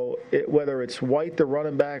 you know, whether it's White, the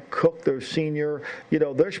running back, Cook, their senior, you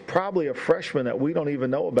know, there's probably a freshman that we don't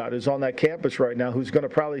even know about who's on that campus right now who's going to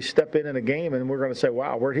probably step in a game and we're going to say,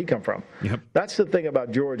 wow, where'd he come from? Yep. That's the thing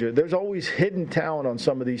about Georgia. There's always hidden talent on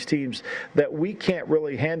some of these teams that we can't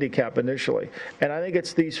really handicap initially. And I think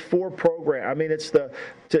it's these 4 programs. I mean, it's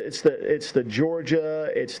the Georgia,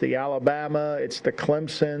 it's the Alabama, it's the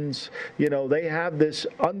Clemsons. You know, they have this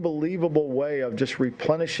unbelievable way of just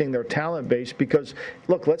replenishing their talent base because,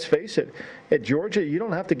 look, let's face it, at Georgia, you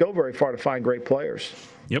don't have to go very far to find great players.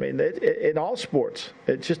 Yep. I mean, in all sports,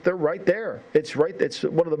 it's just they're right there. It's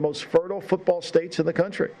one of the most fertile football states in the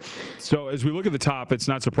country. So as we look at the top, it's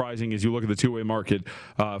not surprising as you look at the two-way market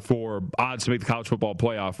for odds to make the college football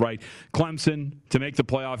playoff, right? Clemson to make the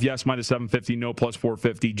playoff, yes, minus 750, no, plus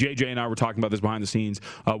 450. JJ and I were talking about this behind the scenes.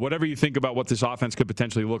 Whatever you think about what this offense could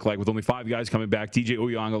potentially look like with only 5 guys coming back, DJ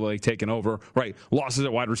Uiagalelei taking over, right? Losses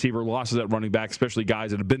at wide receiver, losses at running back, especially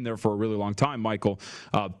guys that have been there for a really long time, Michael.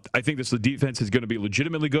 I think the defense is going to be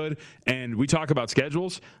legitimately good, and we talk about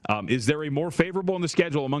schedules. Is there a more favorable in the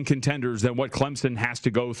schedule among contenders than what Clemson has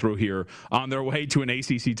to go through here on their way to an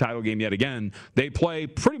ACC title game yet again? They play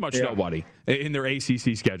pretty much nobody in their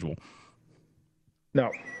ACC schedule. No,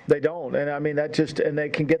 they don't. And I mean, and they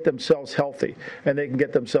can get themselves healthy and they can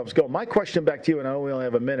get themselves going. My question back to you, and I know we only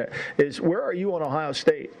have a minute, is where are you on Ohio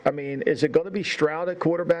State? I mean, is it going to be Stroud at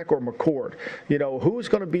quarterback or McCord? Who's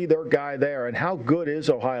going to be their guy there, and how good is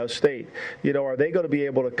Ohio State? Are they going to be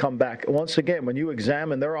able to come back? Once again, when you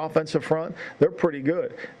examine their offensive front, they're pretty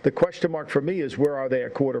good. The question mark for me is where are they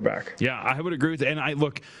at quarterback? Yeah, I would agree with that. And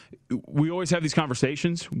look, we always have these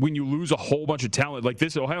conversations when you lose a whole bunch of talent like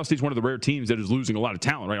this. Ohio State's one of the rare teams that is losing a lot of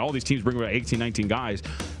talent, right? All these teams bring about 18, 19 guys.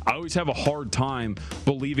 I always have a hard time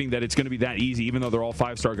believing that it's going to be that easy, even though they're all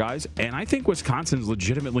 5-star guys. And I think Wisconsin's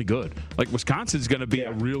legitimately good. Like, Wisconsin's going to be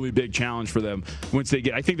a really big challenge for them once they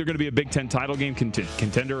get. I think they're going to be a Big Ten title game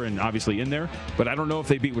contender and obviously in there. But I don't know if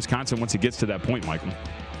they beat Wisconsin once it gets to that point, Michael.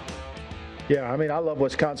 Yeah, I mean, I love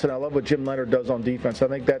Wisconsin. I love what Jim Leonhard does on defense. I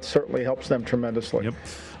think that certainly helps them tremendously. Yep.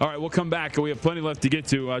 All right, we'll come back. We have plenty left to get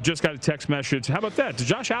to. Just got a text message. How about that? Did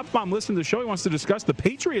Josh Applebaum listen to the show? He wants to discuss the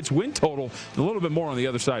Patriots win total and a little bit more on the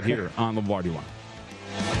other side here on Lombardi Line.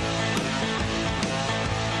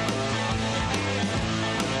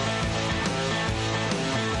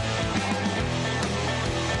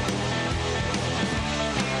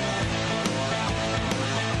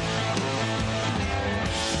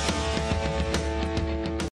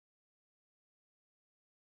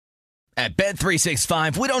 At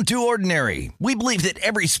Bet365, we don't do ordinary. We believe that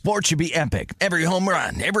every sport should be epic. Every home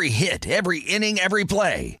run, every hit, every inning, every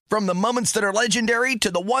play. From the moments that are legendary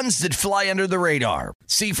to the ones that fly under the radar.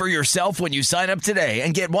 See for yourself when you sign up today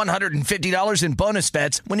and get $150 in bonus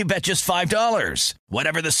bets when you bet just $5.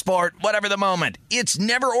 Whatever the sport, whatever the moment, it's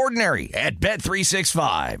never ordinary at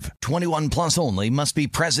Bet365. 21 plus only. Must be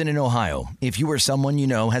present in Ohio. If you or someone you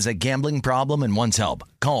know has a gambling problem and wants help,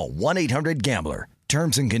 call 1-800-GAMBLER.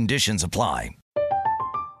 Terms and conditions apply.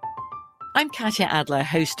 I'm Katya Adler,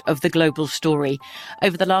 host of The Global Story.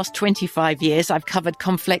 Over the last 25 years, I've covered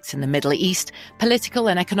conflicts in the Middle East, political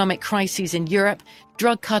and economic crises in Europe,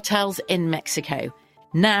 drug cartels in Mexico.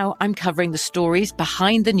 Now I'm covering the stories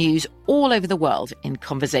behind the news all over the world in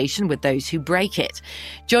conversation with those who break it.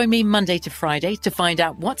 Join me Monday to Friday to find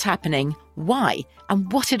out what's happening, why, and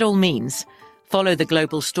what it all means. Follow The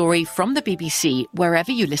Global Story from the BBC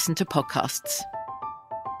wherever you listen to podcasts.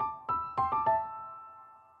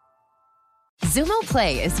 Xumo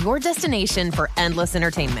Play is your destination for endless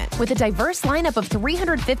entertainment. With a diverse lineup of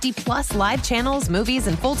 350 plus live channels, movies,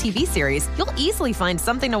 and full TV series, you'll easily find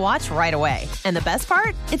something to watch right away. And the best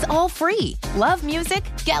part? It's all free. Love music?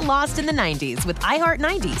 Get lost in the 90s with iHeart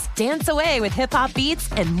 90s, dance away with hip-hop beats,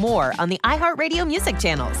 and more on the iHeartRadio music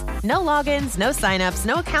channels. No logins, no signups,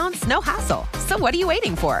 no accounts, no hassle. So what are you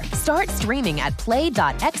waiting for? Start streaming at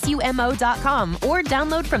play.xumo.com or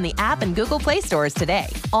download from the app and Google Play stores today.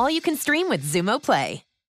 All you can stream with Xumo Play.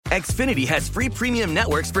 Xfinity has free premium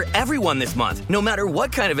networks for everyone this month, no matter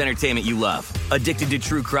what kind of entertainment you love. Addicted to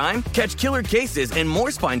true crime? Catch killer cases and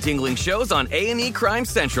more spine-tingling shows on A&E Crime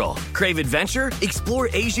Central. Crave adventure? Explore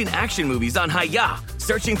Asian action movies on Hi-YAH.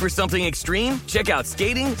 Searching for something extreme? Check out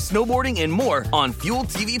skating, snowboarding, and more on Fuel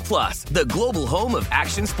TV Plus, the global home of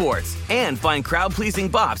action sports. And find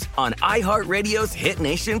crowd-pleasing bops on iHeartRadio's Hit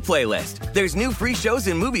Nation playlist. There's new free shows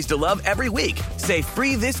and movies to love every week. Say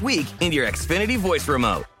free this week in your Xfinity voice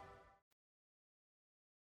remote.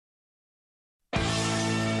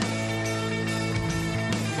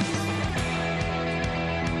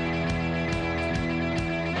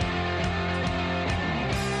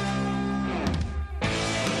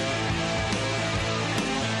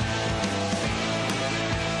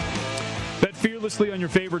 Bet fearlessly on your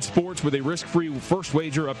favorite sports with a risk-free first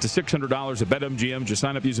wager up to $600 at BetMGM. Just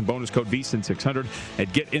sign up using bonus code VSIN600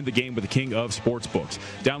 and get in the game with the king of sportsbooks.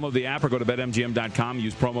 Download the app or go to BetMGM.com.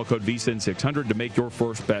 Use promo code VSIN600 to make your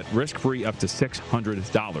first bet risk-free up to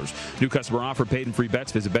 $600. New customer offer, paid and free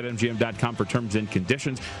bets. Visit BetMGM.com for terms and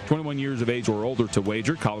conditions. 21 years of age or older to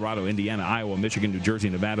wager. Colorado, Indiana, Iowa, Michigan, New Jersey,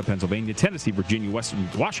 Nevada, Pennsylvania, Tennessee, Virginia,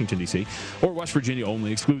 Washington, D.C., or West Virginia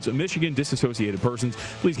only. Excludes Michigan disassociated persons.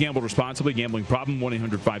 Please gamble responsibly. Gambling problem,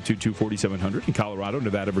 1-800-522-4700 in Colorado,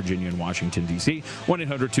 Nevada, Virginia, and Washington, D.C.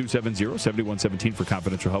 1-800-270-7117 for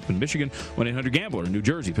confidential help in Michigan. 1-800-GAMBLER in New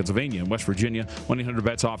Jersey, Pennsylvania, and West Virginia.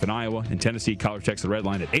 1-800-BETS-OFF in Iowa. In Tennessee, callers text the red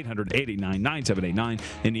line at 800-889-9789.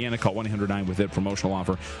 Indiana, call 1-800-9-WITH-IT. Promotional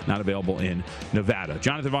offer not available in Nevada.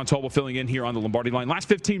 Jonathan Von Tobel filling in here on the Lombardi line. Last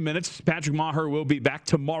 15 minutes, Patrick Maher will be back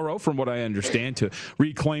tomorrow, from what I understand, to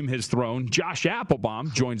reclaim his throne. Josh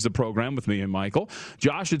Applebaum joins the program with me and Michael.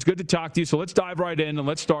 Josh, it's good to talk to you. So let's dive right in and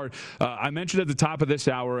let's start. I mentioned at the top of this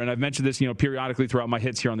hour, and I've mentioned this, periodically throughout my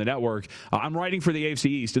hits here on the network. I'm writing for the AFC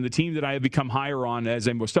East, and the team that I have become higher on as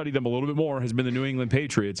I study them a little bit more has been the New England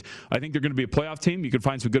Patriots. I think they're going to be a playoff team. You can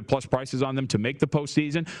find some good plus prices on them to make the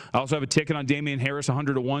postseason. I also have a ticket on Damian Harris,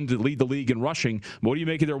 100-1 to lead the league in rushing. What do you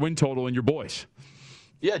make of their win total and your boys?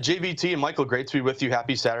 Yeah, JVT and Michael, great to be with you.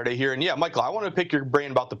 Happy Saturday here. And yeah, Michael, I want to pick your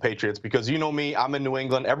brain about the Patriots because you know me, I'm in New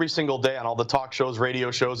England every single day on all the talk shows,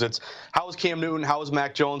 radio shows. It's how is Cam Newton, how is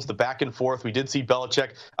Mac Jones, the back and forth. We did see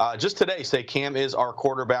Belichick just today say Cam is our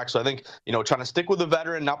quarterback. So I think, trying to stick with the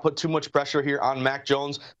veteran, not put too much pressure here on Mac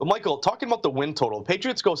Jones. But Michael, talking about the win total, the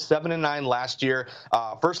Patriots go 7-9 last year,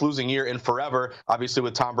 first losing year in forever, obviously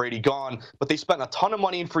with Tom Brady gone. But they spent a ton of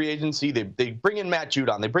money in free agency. They bring in Matt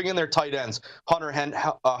Judon. They bring in their tight ends, Hunter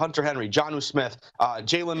Henry, Jonnu Smith,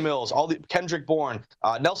 Jalen Mills, Kendrick Bourne,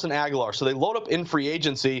 Nelson Aguilar. So they load up in free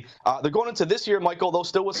agency. They're going into this year, Michael, though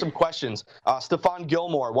still with some questions. Stephon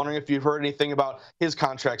Gilmore, wondering if you've heard anything about his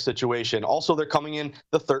contract situation. Also, they're coming in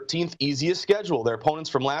the 13th easiest schedule. Their opponents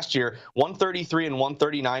from last year, 133 and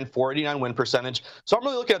 139, 489 win percentage. So I'm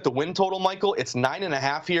really looking at the win total, Michael. It's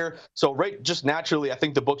 9.5 here. So just naturally, I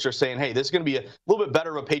think the books are saying, hey, this is going to be a little bit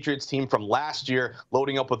better of a Patriots team from last year,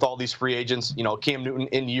 loading up with all these free agents. Cam Newton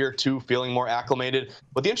in year 2 feeling more acclimated.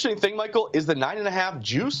 But the interesting thing, Michael, is the 9.5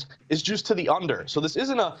 juice is juice to the under. So this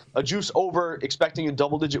isn't a juice over expecting a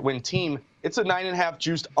double-digit win team. It's a 9.5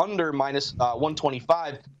 juiced under minus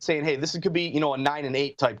 125, saying, hey, this could be, a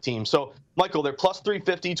 9-8 type team. So, Michael, they're plus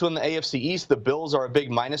 350 to win the AFC East. The Bills are a big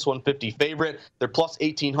minus 150 favorite. They're plus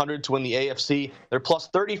 1,800 to win the AFC. They're plus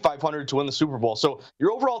 3,500 to win the Super Bowl. So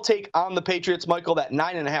your overall take on the Patriots, Michael, that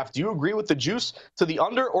 9.5, do you agree with the juice to the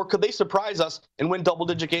under, or could they surprise us and win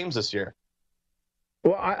double-digit games this year?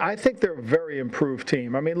 Well, I think they're a very improved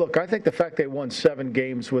team. I mean, look, I think the fact they won 7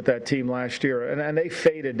 games with that team last year, and they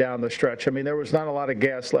faded down the stretch. I mean, there was not a lot of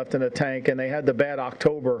gas left in the tank, and they had the bad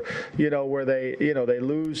October, where they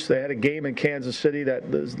lose. They had a game in Kansas City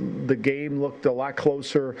that the game looked a lot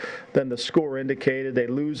closer than the score indicated. They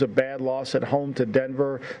lose a bad loss at home to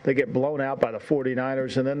Denver. They get blown out by the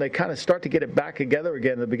 49ers, and then they kind of start to get it back together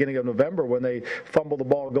again at the beginning of November when they fumble the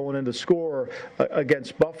ball going into score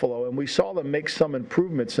against Buffalo. And we saw them make some improvements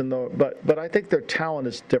but I think their talent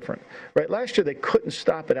is different. Right? Last year they couldn't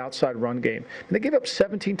stop an outside run game. And they gave up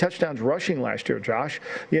 17 touchdowns rushing last year, Josh.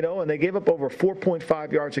 And they gave up over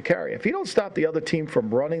 4.5 yards a carry. If you don't stop the other team from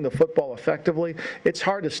running the football effectively, it's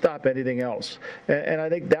hard to stop anything else. And I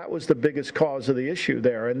think that was the biggest cause of the issue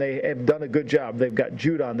there. And they have done a good job. They've got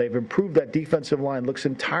Judon. They've improved that defensive line. Looks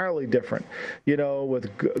entirely different.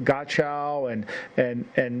 With Gachow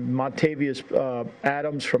and Montavious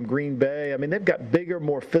Adams from Green Bay. I mean, they've got bigger,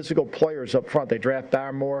 more physical players up front. They draft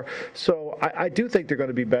Barmore. So I do think they're going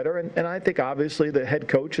to be better. And I think, obviously, the head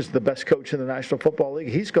coach is the best coach in the National Football League.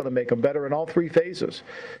 He's going to make them better in all 3 phases.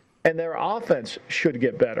 And their offense should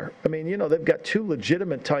get better. I mean, they've got 2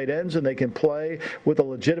 legitimate tight ends, and they can play with a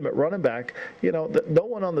legitimate running back. No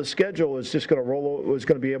one on the schedule is just going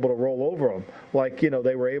to be able to roll over them like,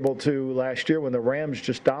 they were able to last year when the Rams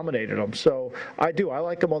just dominated them. So I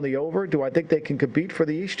like them on the over. Do I think they can compete for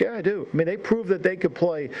the East? Yeah, I do. I mean, they proved that they could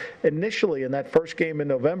play initially in that first game in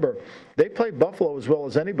November. They played Buffalo as well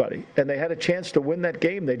as anybody, and they had a chance to win that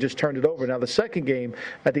game. They just turned it over. Now, the second game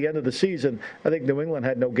at the end of the season, I think New England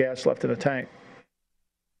had no gas left in the tank.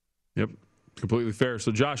 Yep, completely fair.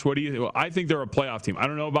 So, Josh, what do you think? I think they're a playoff team. I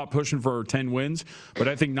don't know about pushing for 10 wins, but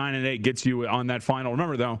I think 9-8 gets you on that final.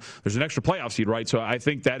 Remember, though, there's an extra playoff seed, right? So I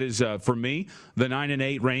think that is, for me, the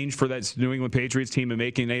 9-8 range for that New England Patriots team and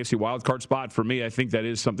making an AFC wildcard spot. For me, I think that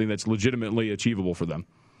is something that's legitimately achievable for them.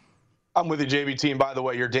 I'm with you, JVT. And by the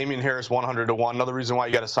way, your Damian Harris 100-1. Another reason why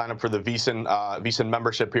you got to sign up for the VSiN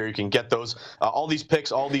membership here. You can get those, all these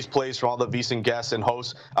picks, all these plays from all the VSiN guests and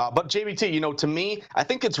hosts. But JVT, to me, I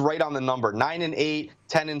think it's right on the number. 9-8,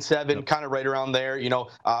 10-7, kind of right around there.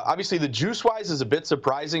 Obviously the juice-wise is a bit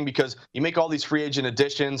surprising because you make all these free agent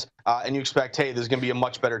additions and you expect, hey, there's going to be a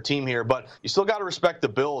much better team here. But you still got to respect the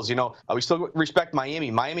Bills. We still respect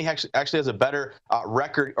Miami. Miami actually has a better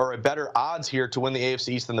record or a better odds here to win the AFC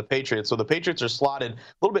East than the Patriots. Patriots. So the Patriots are slotted a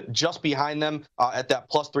little bit just behind them at that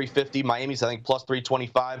plus 350. Miami's, I think, plus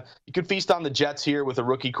 325. You could feast on the Jets here with a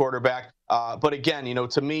rookie quarterback. But again,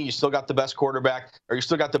 to me, you still got the best quarterback, or you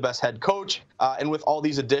still got the best head coach. And with all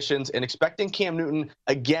these additions and expecting Cam Newton,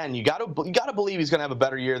 again, you gotta believe he's gonna have a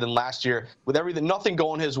better year than last year with nothing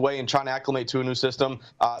going his way and trying to acclimate to a new system.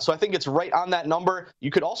 So I think it's right on that number.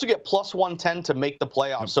 You could also get plus 110 to make the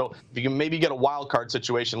playoffs. So if you can maybe get a wild card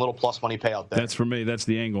situation, a little plus money payout there. That's for me. That's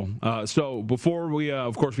the angle. So before we,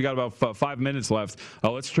 of course, we got about 5 minutes left.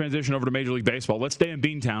 Let's transition over to Major League Baseball. Let's stay in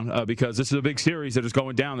Beantown because this is a big series that is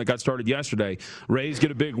going down that got started yesterday. Rays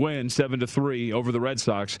get a big win, 7-3 over the Red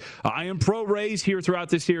Sox. I am pro Rays here throughout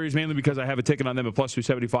this series, mainly because I have a ticket on them at plus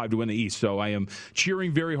 275 to win the East. So I am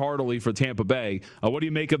cheering very heartily for Tampa Bay. What do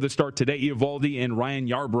you make of the start today? Eovaldi and Ryan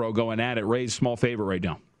Yarbrough going at it. Rays small favorite right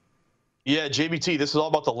now. Yeah, JBT, this is all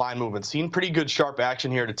about the line movement. Seen pretty good sharp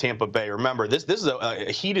action here to Tampa Bay. Remember, this is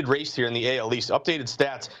a heated race here in the AL East. Updated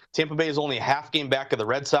stats, Tampa Bay is only a half game back of the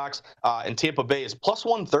Red Sox, and Tampa Bay is plus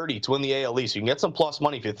 130 to win the AL East. You can get some plus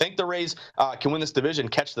money. If you think the Rays can win this division,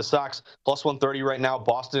 catch the Sox, plus 130 right now.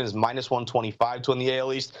 Boston is minus 125 to win the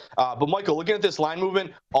AL East. But, Michael, looking at this line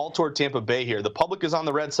movement, all toward Tampa Bay here. The public is on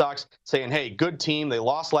the Red Sox saying, hey, good team. They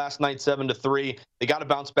lost last night 7-3. They got to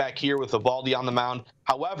bounce back here with Eovaldi on the mound.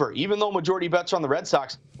 However, even though majority bets are on the Red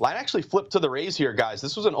Sox, line actually flipped to the Rays here, guys.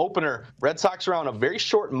 This was an opener. Red Sox around a very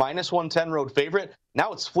short minus 110 road favorite.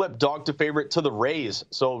 Now it's flipped dog to favorite to the Rays.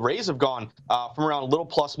 So Rays have gone from around a little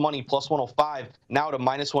plus money, plus 105, now to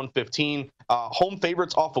minus 115. Home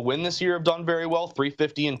favorites off a win this year have done very well,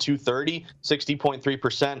 350 and 230,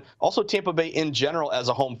 60.3%. Also Tampa Bay in general as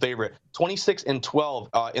a home favorite, 26 and 12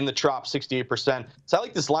 in the Trop, 68%. So I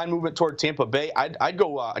like this line movement toward Tampa Bay. I'd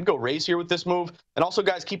go Rays here with this move. And also,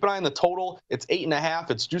 guys, keep an eye on the total. It's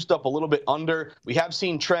 8.5. It's juiced up a little bit under. We have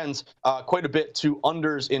seen trends quite a bit to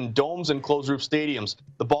unders in domes and closed roof stadiums.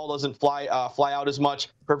 The ball doesn't fly out as much.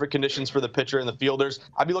 Perfect conditions for the pitcher and the fielders.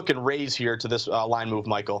 I'd be looking Rays here to this line move,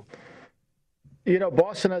 Michael.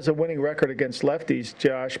 Boston has a winning record against lefties,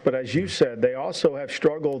 Josh, but as you said, they also have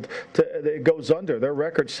struggled it goes under. Their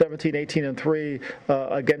record 17, 18, and 3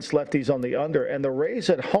 against lefties on the under, and the Rays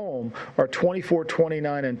at home are 24,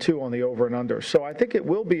 29, and 2 on the over and under. So I think it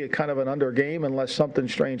will be a kind of an under game unless something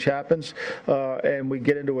strange happens and we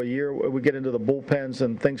get into the bullpens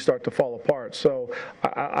and things start to fall apart. So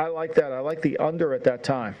I like that. I like the under at that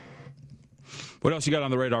time. What else you got on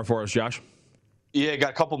the radar for us, Josh? Yeah, got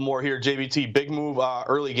a couple more here, JVT. Big move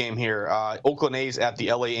early game here. Oakland A's at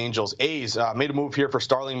the LA Angels. A's made a move here for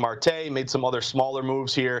Starling Marte, made some other smaller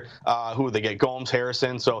moves here. Who they get? Gomes,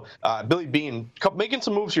 Harrison. So Billy Beane making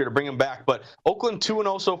some moves here to bring him back. But Oakland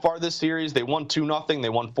 2-0 so far this series. They won 2-0. They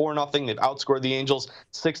won 4-0. They've outscored the Angels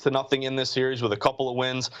 6-0 in this series with a couple of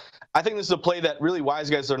wins. I think this is a play that really wise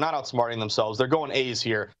guys are not outsmarting themselves. They're going A's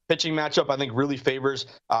here. Pitching matchup, I think, really favors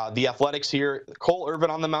the Athletics here. Cole Irvin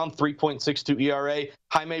on the mound, 3.62 ERA.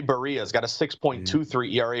 Jaime Barria's got a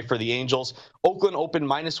 6.23 ERA for the Angels. Oakland opened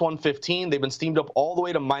minus 115. They've been steamed up all the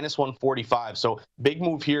way to minus 145. So big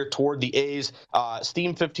move here toward the A's.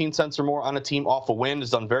 Steam 15 cents or more on a team off a win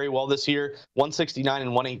has done very well this year. 169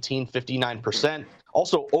 and 118, 59%.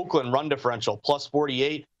 Also, Oakland run differential, plus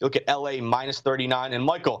 48. You look at LA, minus 39. And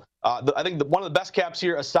Michael, I think one of the best caps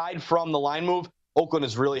here, aside from the line move, Oakland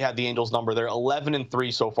has really had the Angels number. They're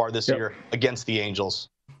 11-3 so far this year against the Angels.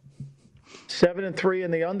 7-3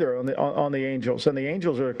 in the under on the Angels, and the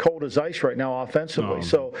Angels are cold as ice right now offensively.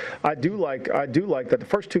 So I do like that. The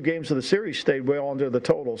first two games of the series stayed well under the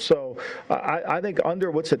total. So I think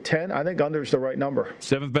under, what's it, 10? I think under is the right number.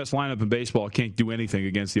 Seventh best lineup in baseball. Can't do anything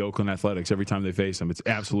against the Oakland Athletics every time they face them. It's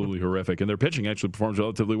absolutely horrific, and their pitching actually performs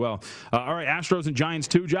relatively well. All right, Astros and Giants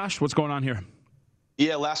too. Josh, what's going on here?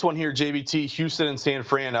 Yeah, last one here, JVT, Houston and San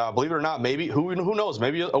Fran. Believe it or not, maybe who knows?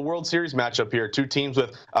 Maybe a World Series matchup here. Two teams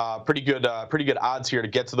with pretty good odds here to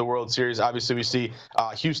get to the World Series. Obviously, we see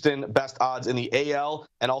Houston best odds in the AL,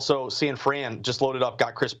 and also San Fran just loaded up,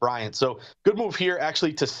 got Chris Bryant. So good move here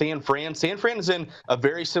actually to San Fran. San Fran is in a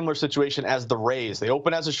very similar situation as the Rays. They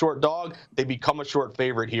open as a short dog. They become a short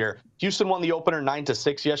favorite here. Houston won the opener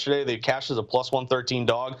 9-6 yesterday. They cashed as a plus 113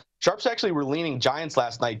 dog. Sharps actually were leaning Giants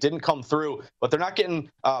last night, didn't come through, but they're not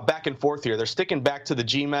getting back and forth here. They're sticking back to the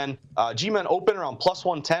G-Men. G-Men open around plus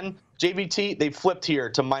 110. JVT, they flipped here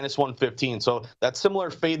to minus 115. So that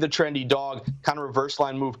similar fade the trendy dog, kind of reverse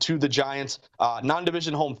line move to the Giants.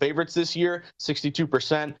 Non-division home favorites this year,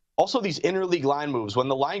 62%. Also, these interleague line moves. When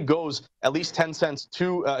the line goes at least 10 cents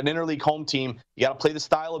to an interleague home team, you got to play the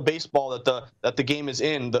style of baseball that the game is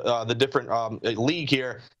in, the different league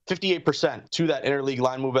here. 58% to that interleague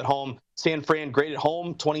line move at home. San Fran, great at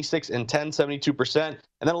home, 26-10, 72%. And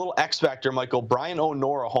then a little X factor, Michael. Brian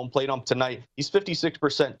O'Nora, home plate ump tonight. He's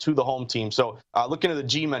 56% to the home team. So looking at the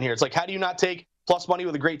G-men here, it's like, how do you not take plus money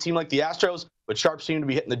with a great team like the Astros? But sharps seem to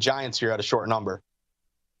be hitting the Giants here at a short number.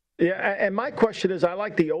 Yeah, and my question is, I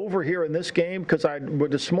like the over here in this game because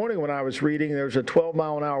this morning when I was reading, there's a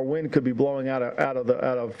 12-mile-an-hour wind could be blowing out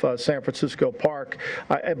of San Francisco Park,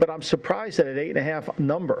 but I'm surprised at an 8.5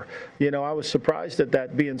 number. You know, I was surprised at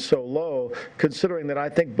that being so low, considering that I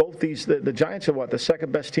think both the Giants are the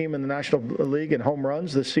second best team in the National League in home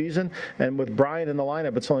runs this season, and with Bryant in the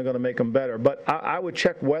lineup, it's only going to make them better. But I would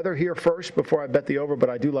check weather here first before I bet the over,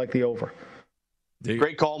 but I do like the over.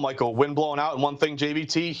 Great call, Michael. Wind blowing out. And one thing,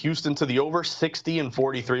 JVT, Houston to the over,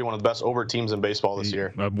 60-43, one of the best over teams in baseball this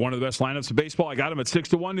year. One of the best lineups in baseball. I got him at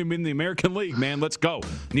 6-1 to win the American League, man. Let's go.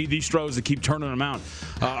 Need these Stros to keep turning them out.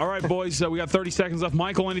 All right, boys, we got 30 seconds left.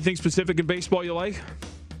 Michael, anything specific in baseball you like?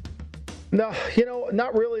 No,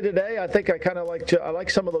 not really today. I think I kind of like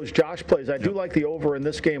some of those Josh plays. I do like the over in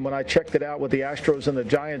this game when I checked it out with the Astros and the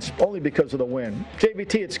Giants, only because of the win.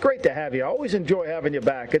 JVT, it's great to have you. I always enjoy having you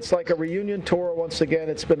back. It's like a reunion tour once again.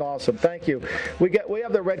 It's been awesome. Thank you. We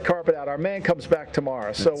have the red carpet out. Our man comes back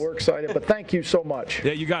tomorrow, so we're excited. But thank you so much.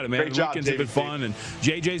 Yeah, you got it, man. Great job, weekends have been fun, and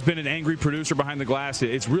JJ's been an angry producer behind the glass.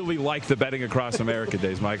 It's really like the Betting Across America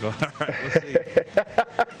days, Michael. All right, let's see.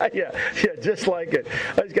 Yeah, just like it.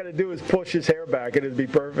 All he's got to do is push his hair back, and it'd be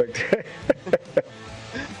perfect.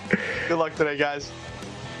 Good luck today, guys.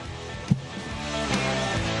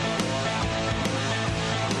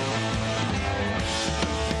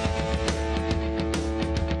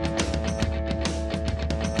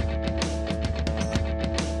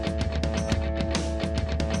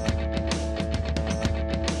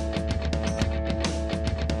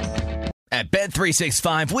 At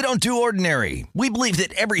Bet365, we don't do ordinary. We believe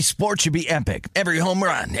that every sport should be epic. Every home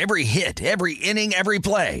run, every hit, every inning, every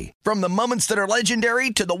play. From the moments that are legendary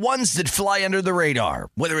to the ones that fly under the radar.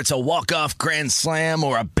 Whether it's a walk-off grand slam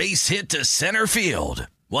or a base hit to center field.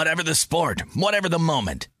 Whatever the sport, whatever the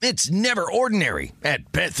moment. It's never ordinary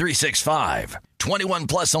at Bet365. 21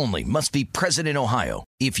 plus only. Must be present in Ohio.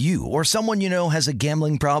 If you or someone you know has a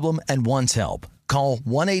gambling problem and wants help, call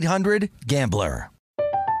 1-800-GAMBLER.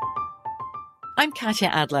 I'm Katya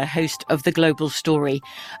Adler, host of The Global Story.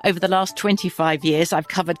 Over the last 25 years, I've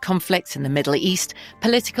covered conflicts in the Middle East,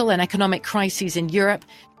 political and economic crises in Europe,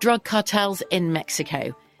 drug cartels in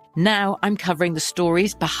Mexico. Now I'm covering the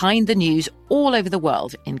stories behind the news all over the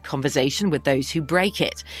world in conversation with those who break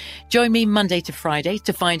it. Join me Monday to Friday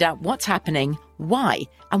to find out what's happening, why,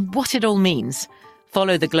 and what it all means.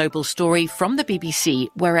 Follow The Global Story from the BBC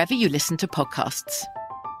wherever you listen to podcasts.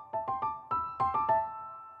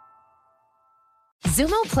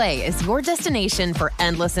 Xumo Play is your destination for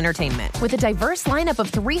endless entertainment. With a diverse lineup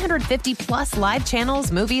of 350-plus live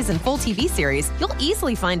channels, movies, and full TV series, you'll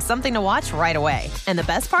easily find something to watch right away. And the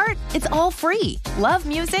best part? It's all free. Love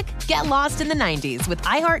music? Get lost in the 90s with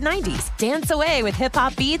iHeart 90s. Dance away with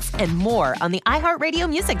hip-hop beats and more on the iHeartRadio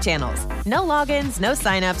music channels. No logins, no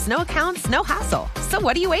signups, no accounts, no hassle. So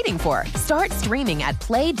what are you waiting for? Start streaming at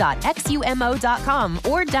play.xumo.com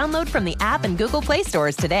or download from the app and Google Play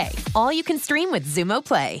stores today. All you can stream with Xumo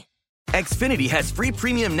Play. Xfinity has free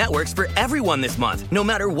premium networks for everyone this month, no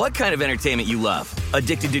matter what kind of entertainment you love.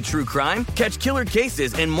 Addicted to true crime? Catch killer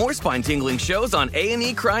cases and more spine-tingling shows on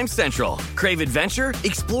A&E Crime Central. Crave adventure?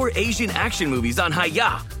 Explore Asian action movies on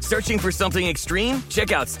Hi-YAH. Searching for something extreme?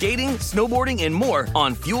 Check out skating, snowboarding, and more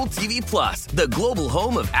on Fuel TV Plus, the global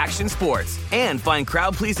home of action sports. And find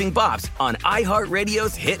crowd-pleasing bops on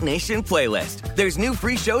iHeartRadio's Hit Nation playlist. There's new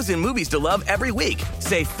free shows and movies to love every week.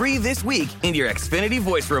 Say free this week in your Xfinity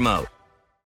voice remote.